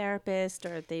to a therapist,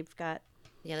 or they've got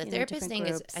Yeah, the you know, therapist different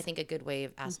thing is, groups. I think, a good way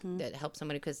of asking that helps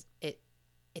somebody because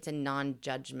it's a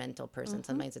non-judgmental person.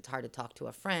 Sometimes it's hard to talk to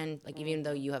a friend. Like even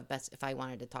though you have if I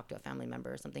wanted to talk to a family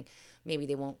member or something, maybe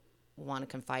they won't want to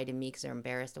confide in me because they're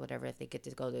embarrassed or whatever if they get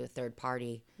to go to a third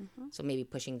party. So maybe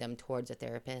pushing them towards a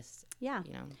therapist. Yeah.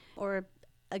 You know. Or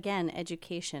again,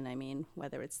 education. I mean,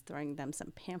 whether it's throwing them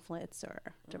some pamphlets or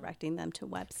directing them to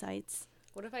websites.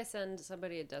 What if I send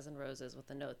somebody a dozen roses with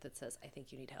a note that says, "I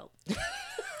think you need help"?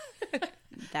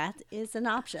 That is an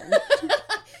option.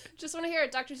 Just want to hear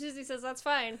it. Dr. Suzie says that's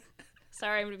fine.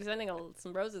 Sorry, I'm going to be sending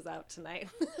some roses out tonight.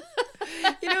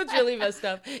 You know what's really messed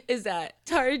up is that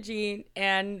Tara Jean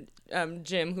and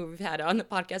Jim, who we've had on the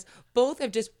podcast, both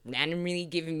have just randomly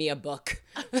given me a book,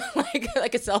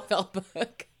 like a self-help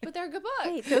book. But they're a good book.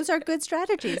 Hey, those are good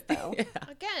strategies, though.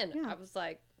 Again, I was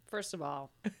like, first of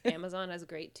all, Amazon has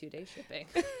great 2-day shipping.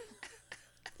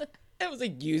 That was a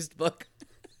used book.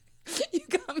 You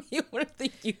got me one of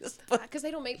the used books. Because they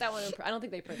don't make that one. I don't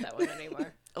think they print that one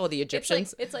anymore. Oh, the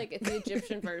Egyptians? It's the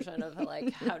Egyptian version of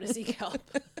like how to seek help.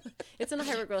 It's in the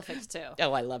hieroglyphics too.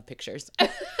 Oh, I love pictures.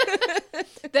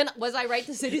 Then was I right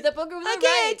to send you that book or was I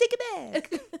right? Take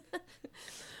it back.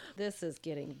 This is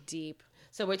getting deep.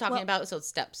 So we're talking about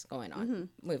steps going on,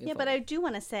 moving Yeah, forward. but I do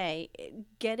want to say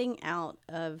getting out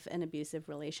of an abusive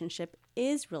relationship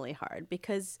is really hard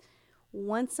because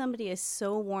once somebody is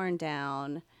so worn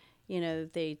down, you know,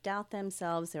 they doubt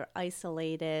themselves, they're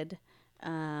isolated,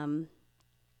 you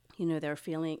know, they're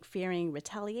fearing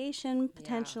retaliation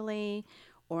potentially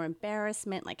or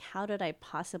embarrassment. Like, how did I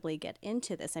possibly get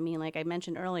into this? I mean, like I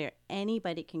mentioned earlier,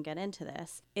 anybody can get into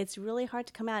this. It's really hard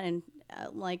to come out. And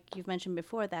like you've mentioned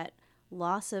before, that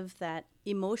loss of that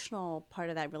emotional part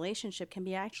of that relationship can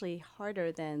be actually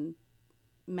harder than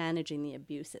managing the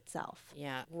abuse itself.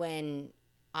 Yeah. When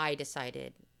I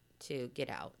decided to get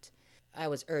out, I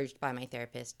was urged by my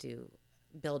therapist to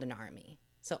build an army.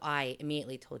 So I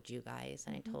immediately told you guys,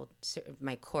 and I told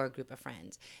my core group of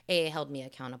friends. A, it held me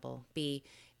accountable. B,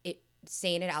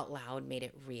 saying it out loud made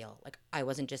it real. Like I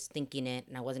wasn't just thinking it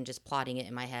and I wasn't just plotting it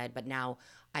in my head, but now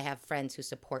I have friends who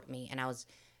support me. And I was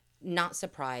not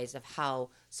surprised of how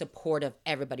supportive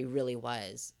everybody really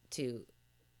was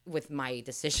with my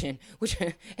decision,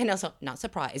 and also not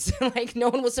surprised. Like no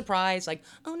one was surprised. Like,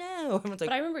 oh no. Like,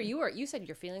 but I remember you said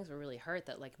your feelings were really hurt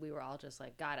that like we were all just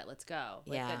like, got it, let's go.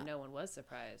 Like that no one was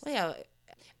surprised. Well, yeah,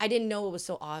 I didn't know it was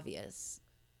so obvious,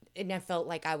 and I felt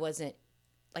like I wasn't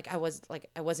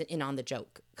in on the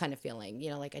joke kind of feeling.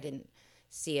 You know, like I didn't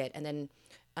see it. And then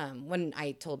when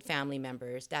I told family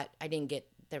members that, I didn't get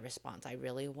the response I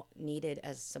really needed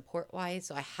as support-wise,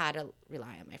 so I had to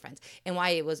rely on my friends. And why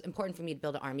it was important for me to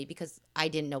build an army, because I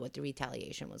didn't know what the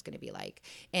retaliation was going to be like.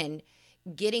 And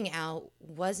getting out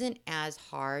wasn't as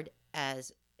hard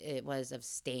as it was of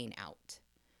staying out,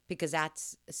 because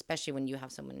that's, especially when you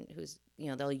have someone who's, you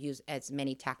know, they'll use as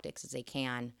many tactics as they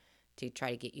can to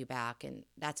try to get you back. And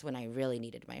that's when I really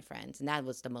needed my friends. And that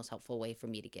was the most helpful way for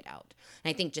me to get out.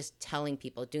 And I think just telling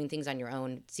people, doing things on your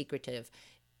own, secretive,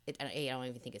 I don't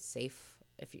even think it's safe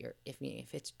if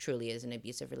it truly is an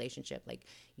abusive relationship. Like,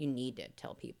 you need to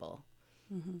tell people.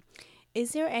 Mm-hmm.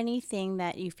 Is there anything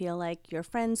that you feel like your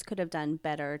friends could have done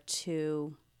better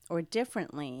to, or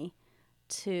differently,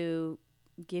 to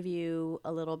give you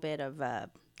a little bit of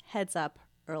a heads up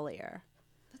earlier?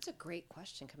 That's a great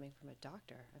question coming from a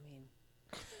doctor. I mean,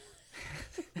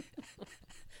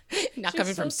 not she's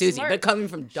coming so from Suzie, smart. but coming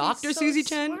from Dr. so Suzie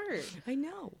Chen. smart. I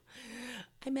know.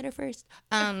 I met her first.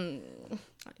 I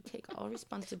take all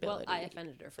responsibility. Well, I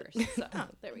offended her first. So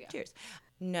there we go. Cheers.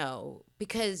 No,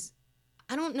 because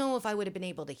I don't know if I would have been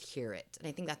able to hear it. And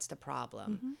I think that's the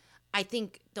problem. Mm-hmm. I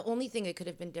think the only thing that could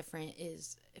have been different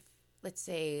is if, let's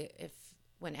say,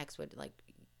 when X would like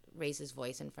raise his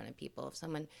voice in front of people, if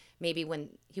someone, maybe when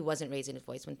he wasn't raising his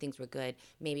voice, when things were good,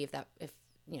 maybe if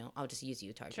you know, I'll just use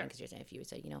you, Tarzan, because you're saying, if you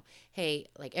said, you know, hey,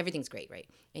 like, everything's great, right?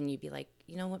 And you'd be like,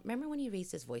 you know what, remember when he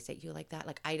raised his voice at you like that?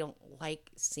 Like, I don't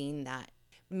like seeing that.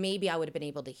 Maybe I would have been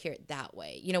able to hear it that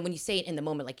way. You know, when you say it in the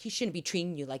moment, like, he shouldn't be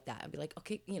treating you like that. I'd be like,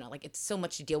 okay, you know, like, it's so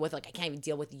much to deal with. Like, I can't even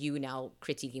deal with you now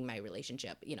critiquing my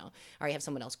relationship, you know, or I have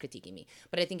someone else critiquing me.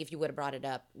 But I think if you would have brought it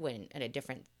up at a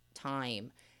different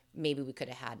time, maybe we could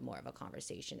have had more of a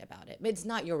conversation about it. But it's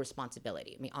not your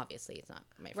responsibility. I mean, obviously, it's not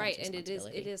my friend's right, and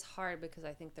responsibility. it is hard, because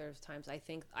I think there's times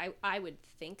I would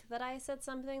think that I said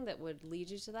something that would lead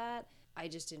you to that. I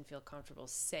just didn't feel comfortable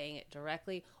saying it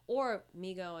directly, or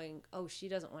me going, oh, she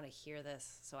doesn't want to hear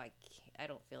this, so I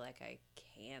don't feel like I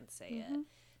can say it.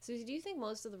 So do you think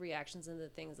most of the reactions and the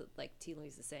things that like T.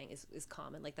 Louise is saying is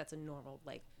common? Like, that's a normal,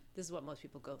 like, this is what most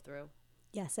people go through?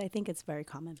 Yes, I think it's very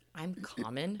common. I'm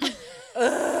common.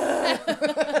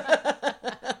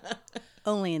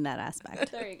 Only in that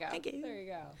aspect. There you go. Thank you. There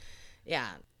you go. Yeah.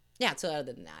 So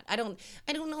other than that, I don't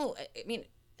know. I mean,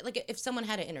 like if someone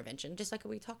had an intervention, just like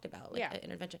we talked about, like an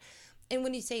intervention. And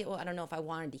when you say, well, I don't know if I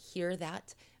wanted to hear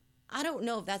that, I don't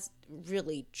know if that's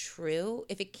really true.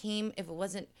 If it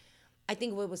wasn't, I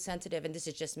think what was sensitive, and this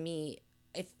is just me,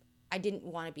 if I didn't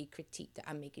want to be critiqued that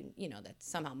I'm making, that's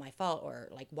somehow my fault, or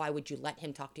like, why would you let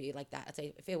him talk to you like that? I'd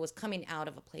say if it was coming out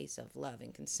of a place of love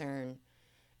and concern,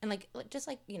 and like just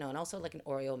like, and also like an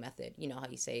Oreo method, how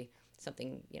you say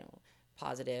something,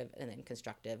 positive and then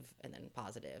constructive and then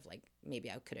positive, like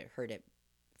maybe I could have heard it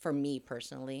for me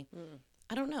personally.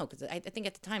 I don't know, because I think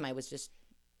at the time I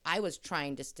was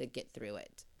trying just to get through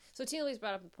it. So Tina Lee's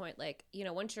brought up a point, like,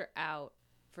 once you're out,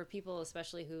 for people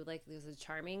especially who, like, there's a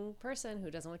charming person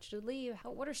who doesn't want you to leave,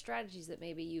 what are strategies that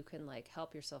maybe you can, like,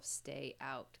 help yourself stay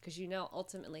out? Because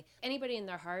ultimately anybody in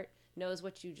their heart knows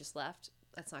what you just left.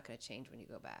 That's not going to change when you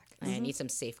go back. I need some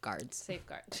safeguards.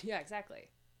 Yeah, exactly.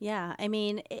 Yeah, I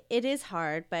mean, it is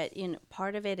hard, but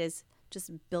part of it is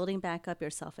just building back up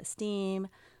your self-esteem,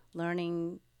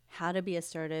 learning how to be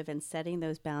assertive and setting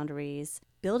those boundaries,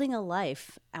 building a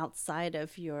life outside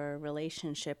of your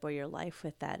relationship or your life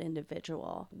with that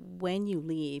individual. When you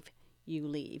leave, you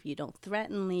leave. You don't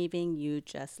threaten leaving, you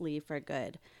just leave for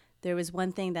good. There was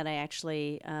one thing that I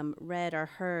actually read or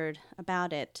heard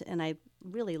about it, and I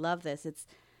really love this. It's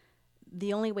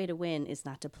the only way to win is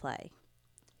not to play.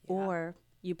 Yeah. Or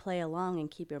you play along and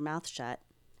keep your mouth shut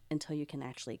until you can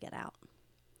actually get out.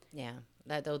 Yeah,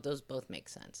 those both make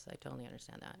sense. I totally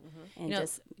understand that. And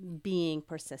just being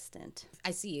persistent.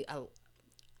 I see,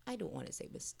 I don't want to say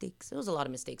mistakes. There was a lot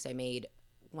of mistakes I made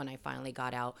when I finally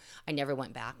got out. I never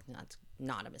went back. That's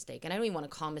not a mistake. And I don't even want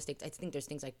to call them mistakes. I think there's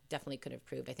things I definitely could have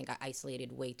improved. I think I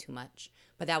isolated way too much.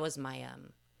 But that was my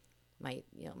my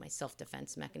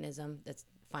self-defense mechanism. That's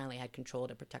finally had control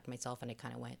to protect myself, and I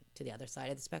kind of went to the other side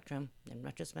of the spectrum. In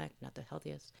retrospect, not the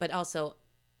healthiest. But also,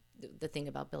 the thing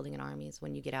about building an army is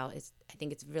when you get out, I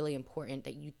think it's really important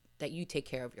that you take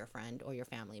care of your friend or your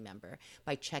family member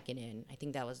by checking in. I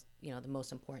think that was the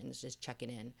most important, is just checking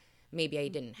in. Maybe I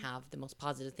didn't have the most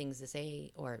positive things to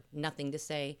say or nothing to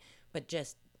say, but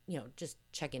just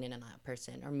checking in on that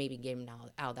person, or maybe getting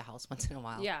out of the house once in a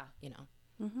while. Yeah.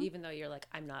 Even though you're like,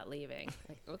 I'm not leaving.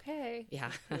 Like, okay. Yeah.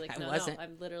 You're like, no,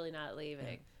 I'm literally not leaving.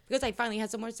 Yeah. Because I finally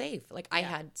had somewhere safe. Like I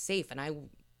had safe, and I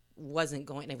wasn't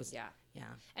going. It was yeah.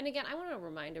 And again, I want to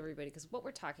remind everybody, because what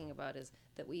we're talking about is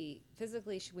that we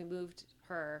moved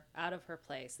her out of her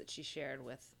place that she shared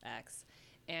with X,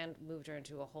 and moved her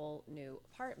into a whole new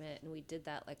apartment, and we did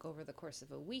that like over the course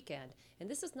of a weekend. And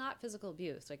this is not physical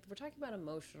abuse. Like, we're talking about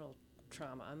emotional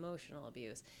trauma, emotional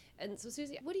abuse. And so,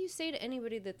 Suzie, what do you say to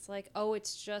anybody that's like, oh,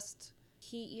 it's just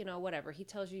he, whatever, he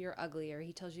tells you you're ugly, or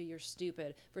he tells you you're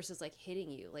stupid, versus like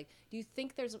hitting you? Like, do you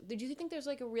think there's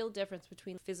like a real difference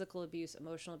between physical abuse,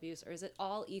 emotional abuse, or is it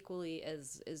all equally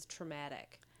as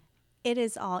traumatic? It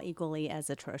is all equally as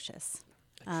atrocious.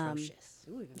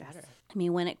 Ooh, even better. I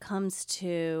mean, when it comes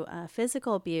to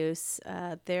physical abuse,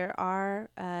 there are,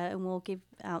 and we'll give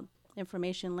out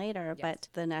information later, but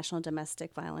the National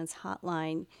Domestic Violence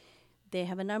Hotline, they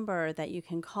have a number that you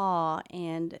can call,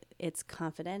 and it's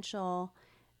confidential.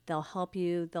 They'll help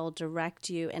you, they'll direct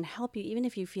you and help you, even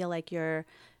if you feel like you're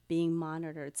being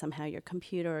monitored somehow, your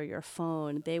computer or your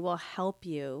phone, they will help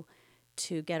you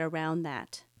to get around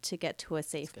that, to get to a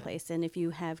safe place. And if you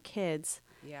have kids,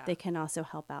 they can also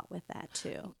help out with that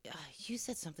too. You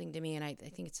said something to me, and I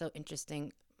think it's so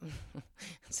interesting.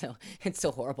 So it's so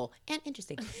horrible and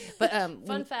interesting, but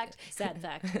fun fact, sad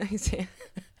fact.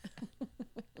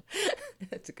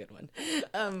 That's a good one.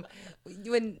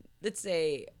 When, let's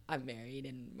say I'm married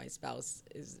and my spouse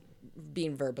is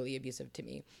being verbally abusive to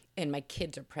me, and my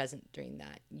kids are present during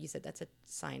that, you said that's a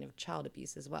sign of child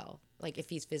abuse as well. Like if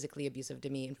he's physically abusive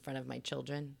to me in front of my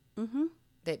children,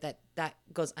 that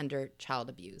goes under child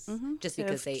abuse. Just so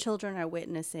because children are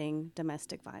witnessing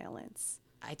domestic violence.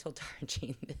 I told Tara and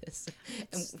Jean this,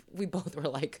 and we both were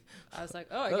like, I was like,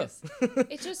 oh, I guess.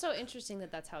 It's just so interesting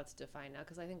that that's how it's defined now,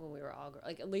 because I think when we were all,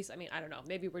 like, at least, I mean, I don't know,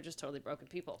 maybe we're just totally broken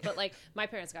people, but like, my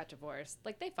parents got divorced,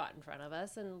 like, they fought in front of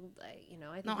us, and,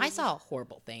 I think I saw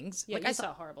horrible things. Yeah, like, I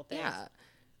saw horrible things. Yeah.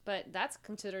 But that's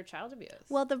considered child abuse.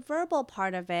 Well, the verbal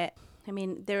part of it, I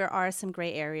mean, there are some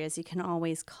gray areas. You can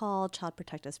always call Child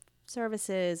Protective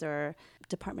Services or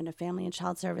Department of Family and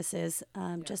Child Services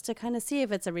just to kind of see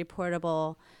if it's a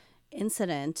reportable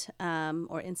incident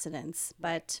or incidents.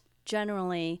 But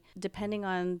generally, depending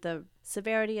on the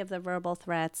severity of the verbal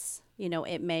threats,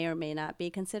 it may or may not be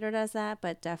considered as that,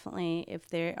 but definitely if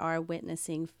they are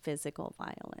witnessing physical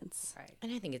violence. Right.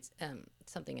 And I think it's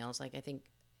something else. Like, I think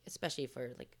especially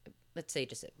for like let's say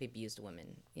just abused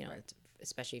women, it's,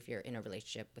 especially if you're in a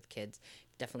relationship with kids,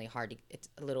 definitely it's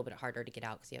a little bit harder to get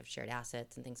out because you have shared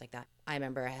assets and things like that. I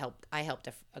remember I helped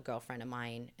a girlfriend of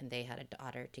mine, and they had a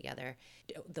daughter together.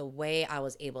 The way I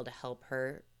was able to help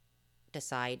her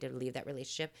decide to leave that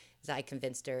relationship is I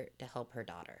convinced her to help her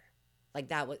daughter.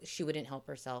 Like she wouldn't help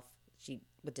herself. She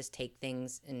would just take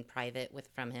things in private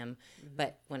from him. Mm-hmm.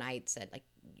 But when I said, like,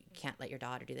 you can't let your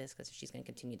daughter do this because she's going to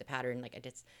continue the pattern, like, I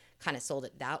just kind of sold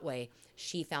it that way.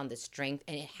 She found the strength,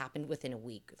 and it happened within a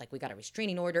week. Like, we got a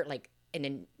restraining order, like, and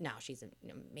then now she's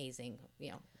amazing,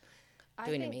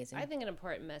 amazing. I think an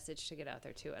important message to get out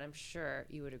there too, and I'm sure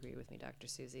you would agree with me, Dr.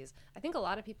 Suzie, is I think a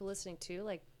lot of people listening too,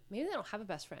 like, maybe they don't have a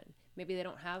best friend. Maybe they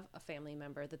don't have a family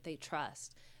member that they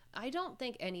trust. I don't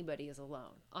think anybody is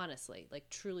alone, honestly, like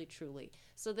truly, truly.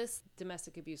 So this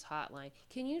domestic abuse hotline,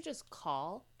 can you just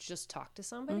talk to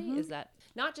somebody? Mm-hmm. Is that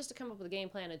not just to come up with a game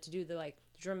plan and to do the like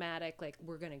dramatic, like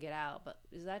we're going to get out, but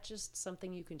is that just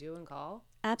something you can do and call?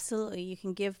 Absolutely. You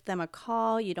can give them a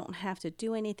call. You don't have to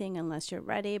do anything unless you're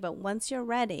ready. But once you're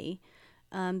ready,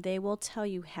 they will tell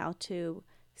you how to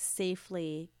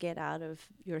safely get out of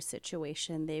your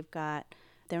situation. They're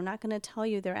not going to tell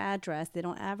you their address. They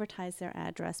don't advertise their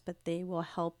address, but they will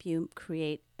help you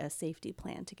create a safety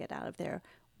plan to get out of there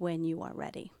when you are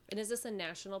ready. And is this a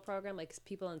national program, like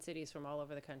people in cities from all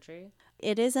over the country?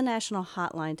 It is a national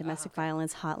hotline, domestic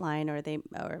violence hotline,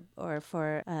 or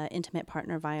for intimate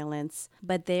partner violence.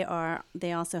 But they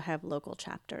also have local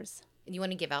chapters. You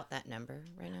want to give out that number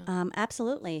right now?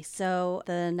 Absolutely. So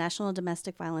the National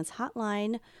Domestic Violence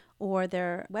Hotline, or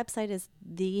their website is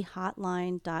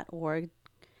thehotline.org.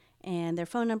 And their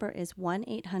phone number is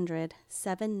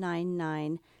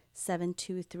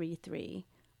 1-800-799-7233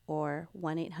 or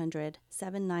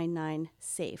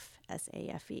 1-800-799-SAFE,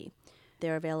 S-A-F-E.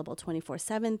 They're available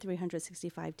 24/7,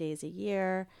 365 days a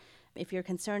year. If you're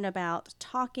concerned about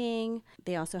talking,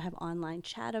 they also have online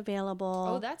chat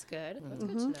available. Oh, that's good. That's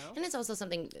good to know. And it's also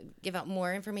something, give out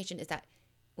more information, is that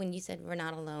when you said we're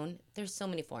not alone, there's so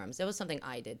many forums. It was something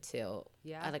I did too.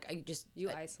 Yeah.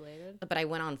 You isolated. But I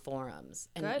went on forums,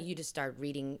 and you just start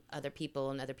reading other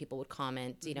people, and other people would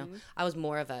comment. Mm-hmm. I was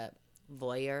more of a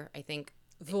voyeur, I think.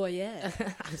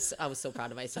 Voyeur. I was so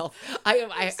proud of myself.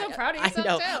 I'm so proud of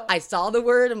yourself too. I saw the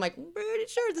word. I'm like, pretty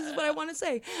sure this is what I want to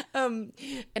say. And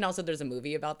also there's a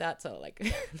movie about that, so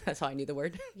like that's how I knew the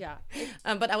word. Yeah.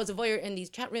 But I was a voyeur in these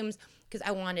chat rooms because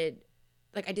I wanted,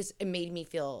 like, it made me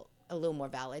feel a little more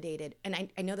validated. And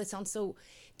I know that sounds so,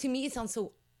 to me it sounds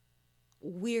so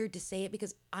weird to say it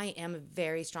because I am a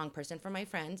very strong person for my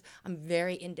friends. I'm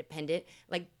very independent.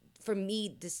 Like, for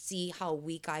me to see how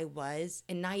weak I was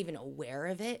and not even aware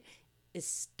of it is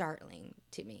startling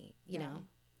to me, you know?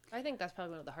 I think that's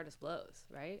probably one of the hardest blows,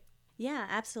 right? Yeah,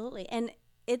 absolutely. And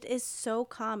it is so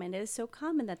common. It is so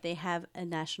common that they have a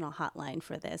national hotline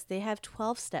for this. They have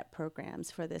 12-step programs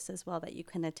for this as well that you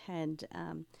can attend.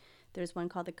 There's one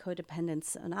called the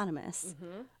Codependence Anonymous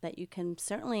that you can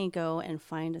certainly go and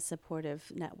find a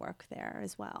supportive network there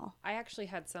as well. I actually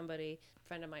had a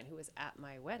friend of mine who was at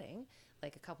my wedding,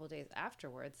 like a couple of days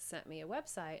afterwards, sent me a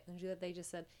website, and they just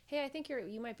said, hey, I think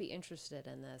you might be interested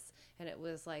in this. And it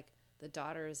was like the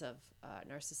daughters of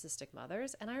narcissistic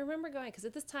mothers. And I remember going, because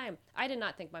at this time, I did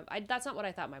not think that's not what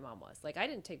I thought my mom was. Like,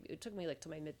 it took me like to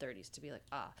my mid-30s to be like,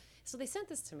 So they sent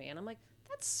this to me, and I'm like,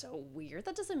 that's so weird.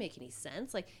 That doesn't make any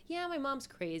sense. Like, yeah, my mom's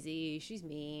crazy. She's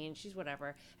mean. She's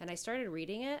whatever. And I started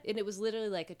reading it, and it was literally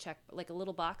like a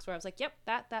little box where I was like, yep,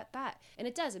 that. And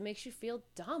it does. It makes you feel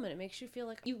dumb, and it makes you feel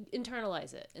like you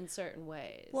internalize it in certain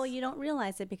ways. Well, you don't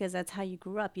realize it because that's how you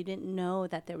grew up. You didn't know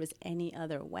that there was any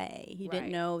other way. You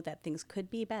didn't know that things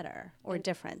could be better or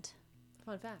different.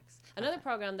 Fun facts. Another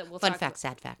program that we'll Fun fact,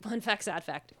 sad fact. Fun fact, sad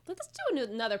fact. Let's do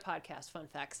another podcast, Fun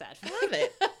fact, sad fact. Love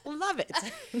it. Love it.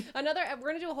 We're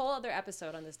going to do a whole other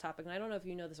episode on this topic. And I don't know if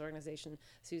you know this organization,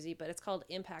 Suzie, but it's called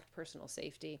Impact Personal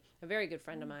Safety. A very good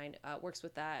friend of mine works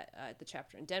with that at the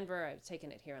chapter in Denver. I've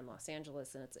taken it here in Los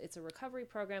Angeles. And it's a recovery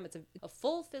program. It's a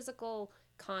full physical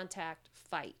contact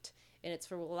fight. And it's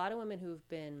for a lot of women who've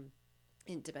been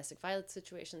in domestic violence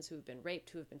situations, who have been raped,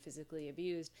 who have been physically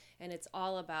abused. And it's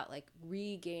all about like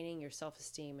regaining your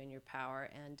self-esteem and your power.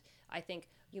 And I think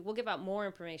we'll give out more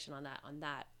information on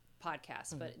that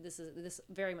podcast, but this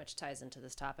very much ties into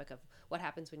this topic of what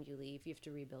happens when you leave. You have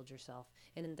to rebuild yourself,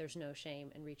 and there's no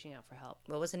shame in reaching out for help.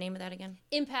 What was the name of that again?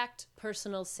 Impact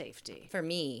Personal Safety. For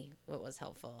me, what was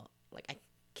helpful, like I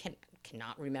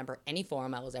cannot remember any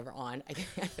forum I was ever on. I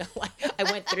feel like I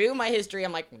went through my history.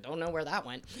 I'm like, don't know where that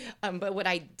went. But what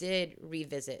I did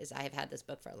revisit is I have had this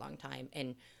book for a long time.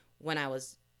 And when I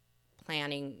was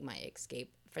planning my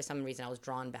escape, for some reason, I was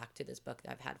drawn back to this book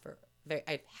that I've had for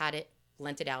I've had it,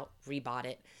 lent it out, rebought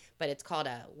it. But it's called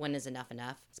When Is Enough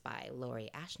Enough? It's by Lori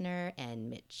Ashner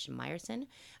and Mitch Meyerson.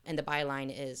 And the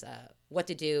byline is what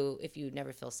to do if you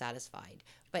never feel satisfied.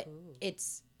 But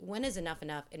it's when is enough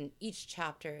enough? And each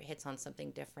chapter hits on something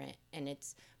different. And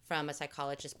it's from a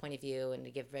psychologist's point of view and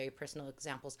to give very personal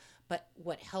examples. But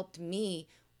what helped me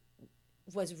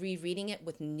was rereading it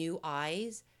with new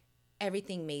eyes.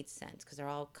 Everything made sense because they're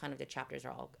all kind of, the chapters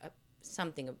are all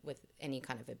something with any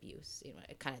kind of abuse. You know,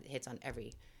 it kind of hits on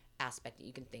every aspect that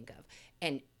you can think of.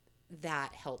 And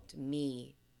that helped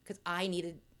me because I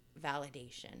needed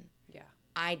validation. Yeah.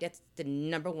 That's the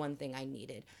number one thing I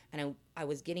needed. And I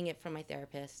was getting it from my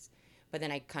therapist, but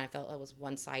then I kind of felt it was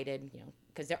one-sided, you know,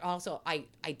 because they're also, I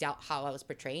doubt how I was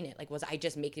portraying it. Like, was I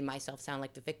just making myself sound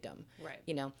like the victim? Right.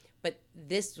 You know, but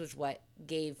this was what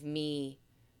gave me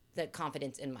the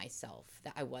confidence in myself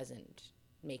that I wasn't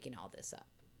making all this up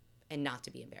and not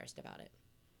to be embarrassed about it.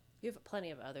 You have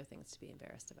plenty of other things to be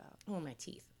embarrassed about. Oh, my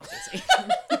teeth, obviously.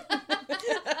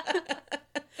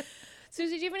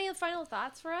 Suzie, do you have any final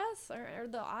thoughts for us or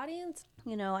the audience?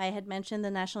 You know, I had mentioned the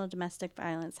National Domestic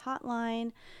Violence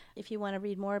Hotline. If you want to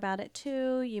read more about it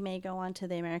too, you may go onto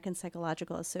the American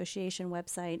Psychological Association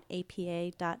website,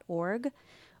 apa.org,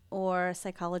 or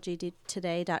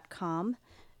psychologytoday.com.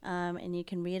 And you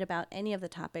can read about any of the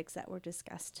topics that were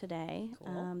discussed today.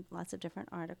 Cool. Lots of different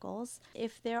articles.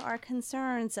 If there are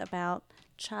concerns about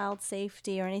child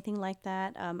safety or anything like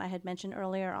that, I had mentioned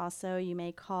earlier also you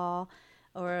may call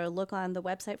or look on the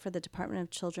website for the Department of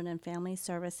Children and Family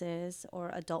Services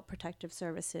or Adult Protective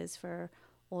Services for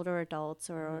older adults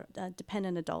or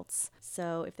dependent adults.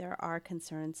 So if there are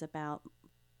concerns about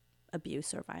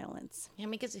abuse or violence. Yeah,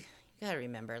 because you got to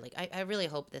remember, like, I really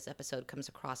hope this episode comes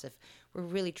across if we're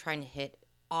really trying to hit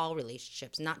all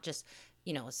relationships, not just,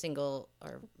 you know, a single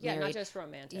or married. Not just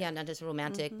romantic. Yeah, not just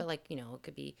romantic, but like, you know, it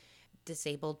could be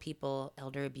disabled people,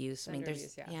 elder abuse. I mean,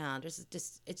 there's, there's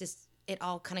just, it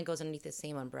all kind of goes underneath the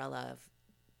same umbrella of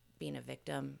being a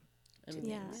victim.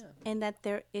 And that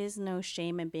there is no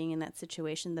shame in being in that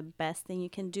situation. The best thing you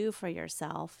can do for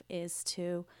yourself is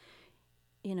to,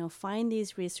 you know, find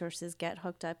these resources, get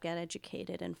hooked up, get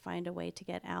educated, and find a way to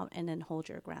get out and then hold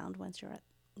your ground once you're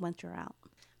out.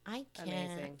 I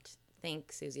can't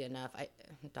thank Suzie enough.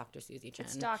 Dr. Suzie Chen.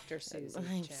 It's Dr. Suzie Chen.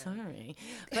 I'm sorry.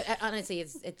 But honestly,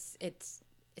 it's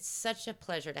such a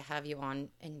pleasure to have you on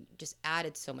and just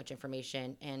added so much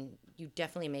information. And you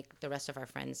definitely make the rest of our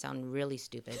friends sound really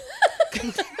stupid.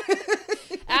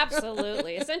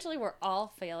 Absolutely. Essentially, we're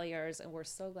all failures, and we're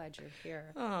so glad you're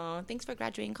here. Oh, thanks for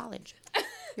graduating college.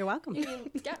 You're welcome. Yeah,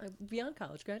 beyond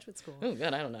college, graduate school. Oh,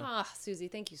 God, I don't know. Ah, Suzie,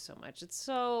 thank you so much. It's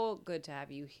so good to have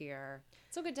you here.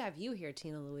 So good to have you here,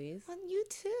 Tina Louise. Well, you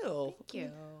too. Thank you.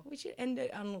 We should end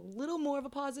it on a little more of a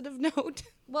positive note.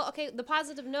 Well, okay, the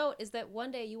positive note is that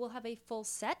one day you will have a full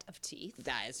set of teeth.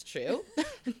 That is true.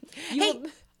 Hey,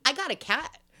 I got a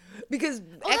cat. Because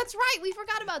that's right. We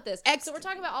forgot about this. So we're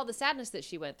talking about all the sadness that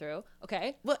she went through.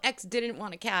 Okay. Well, X didn't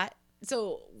want a cat.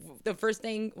 So the first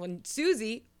thing when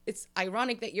Suzie, it's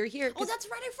ironic that you're here. Oh, that's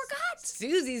right. I forgot.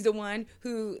 Susie's the one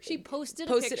who she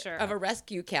posted a picture of a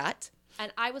rescue cat.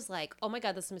 And I was like, oh my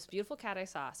God, that's the most beautiful cat I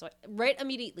saw. So right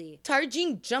immediately. Tara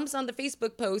Jean jumps on the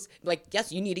Facebook post, like,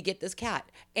 yes, you need to get this cat.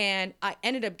 And I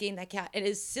ended up getting that cat. And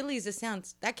as silly as it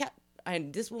sounds, that cat,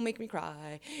 and this will make me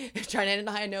cry. Trying to end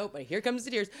on a high note, but here comes the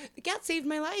tears. The cat saved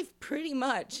my life, pretty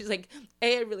much. She's like,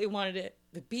 A, I really wanted it.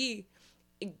 But B,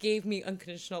 it gave me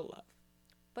unconditional love.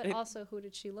 But also, who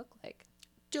did she look like?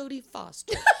 Jodie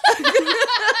Foster.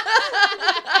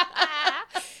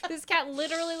 This cat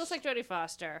literally looks like Jodie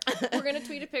Foster. We're going to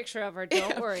tweet a picture of her.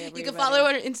 Don't worry, everybody. You can follow her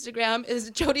on Instagram.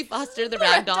 Is Jodie Foster the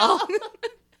rag doll.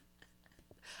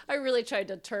 I really tried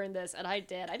to turn this, and I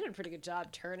did. I did a pretty good job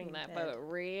turning that boat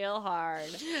real hard.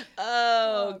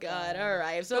 Oh, God. All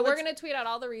right. So we're going to tweet out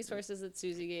all the resources that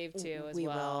Suzie gave, too, as well. We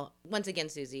will. Once again,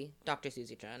 Suzie, Dr.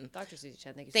 Suzie Chen. Dr. Suzie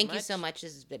Chen, thank you so much. Thank you so much.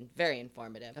 This has been very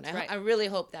informative. That's and right. I really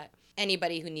hope that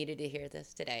anybody who needed to hear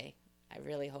this today, I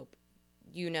really hope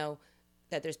you know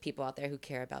that there's people out there who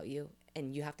care about you,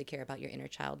 and you have to care about your inner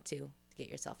child, too, to get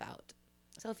yourself out.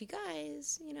 So if you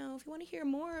guys, you know, if you want to hear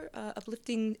more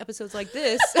uplifting episodes like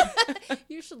this,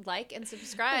 you should like and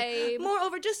subscribe.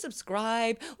 Moreover, just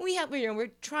subscribe.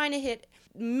 We're trying to hit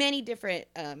many different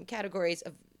categories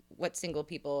of what single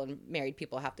people and married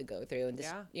people have to go through. And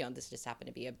this, this just happened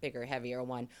to be a bigger, heavier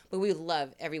one. But we would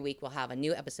love every week we'll have a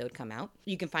new episode come out.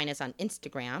 You can find us on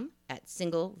Instagram at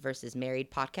Single versus Married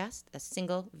Podcast. That's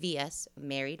Single vs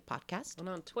Married Podcast. And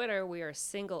on Twitter, we are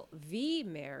Single v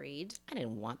Married. I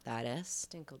didn't want that S.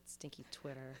 Stinky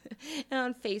Twitter. And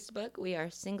on Facebook, we are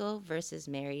Single versus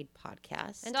Married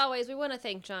Podcast. And always, we want to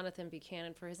thank Jonathan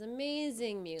Buchanan for his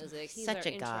amazing music. He's such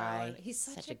our a guy. intro. He's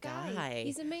such a guy.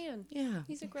 He's a man. Yeah.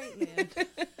 He's a great man.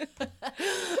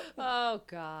 Oh,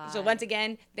 God. So once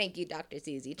again, thank you, Dr.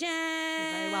 Suzie Chen.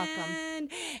 You're very welcome.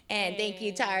 And thank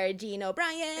you, Tara Jean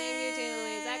O'Brien. Thank you, Tina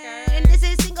Louise Ecker. And this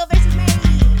is Single versus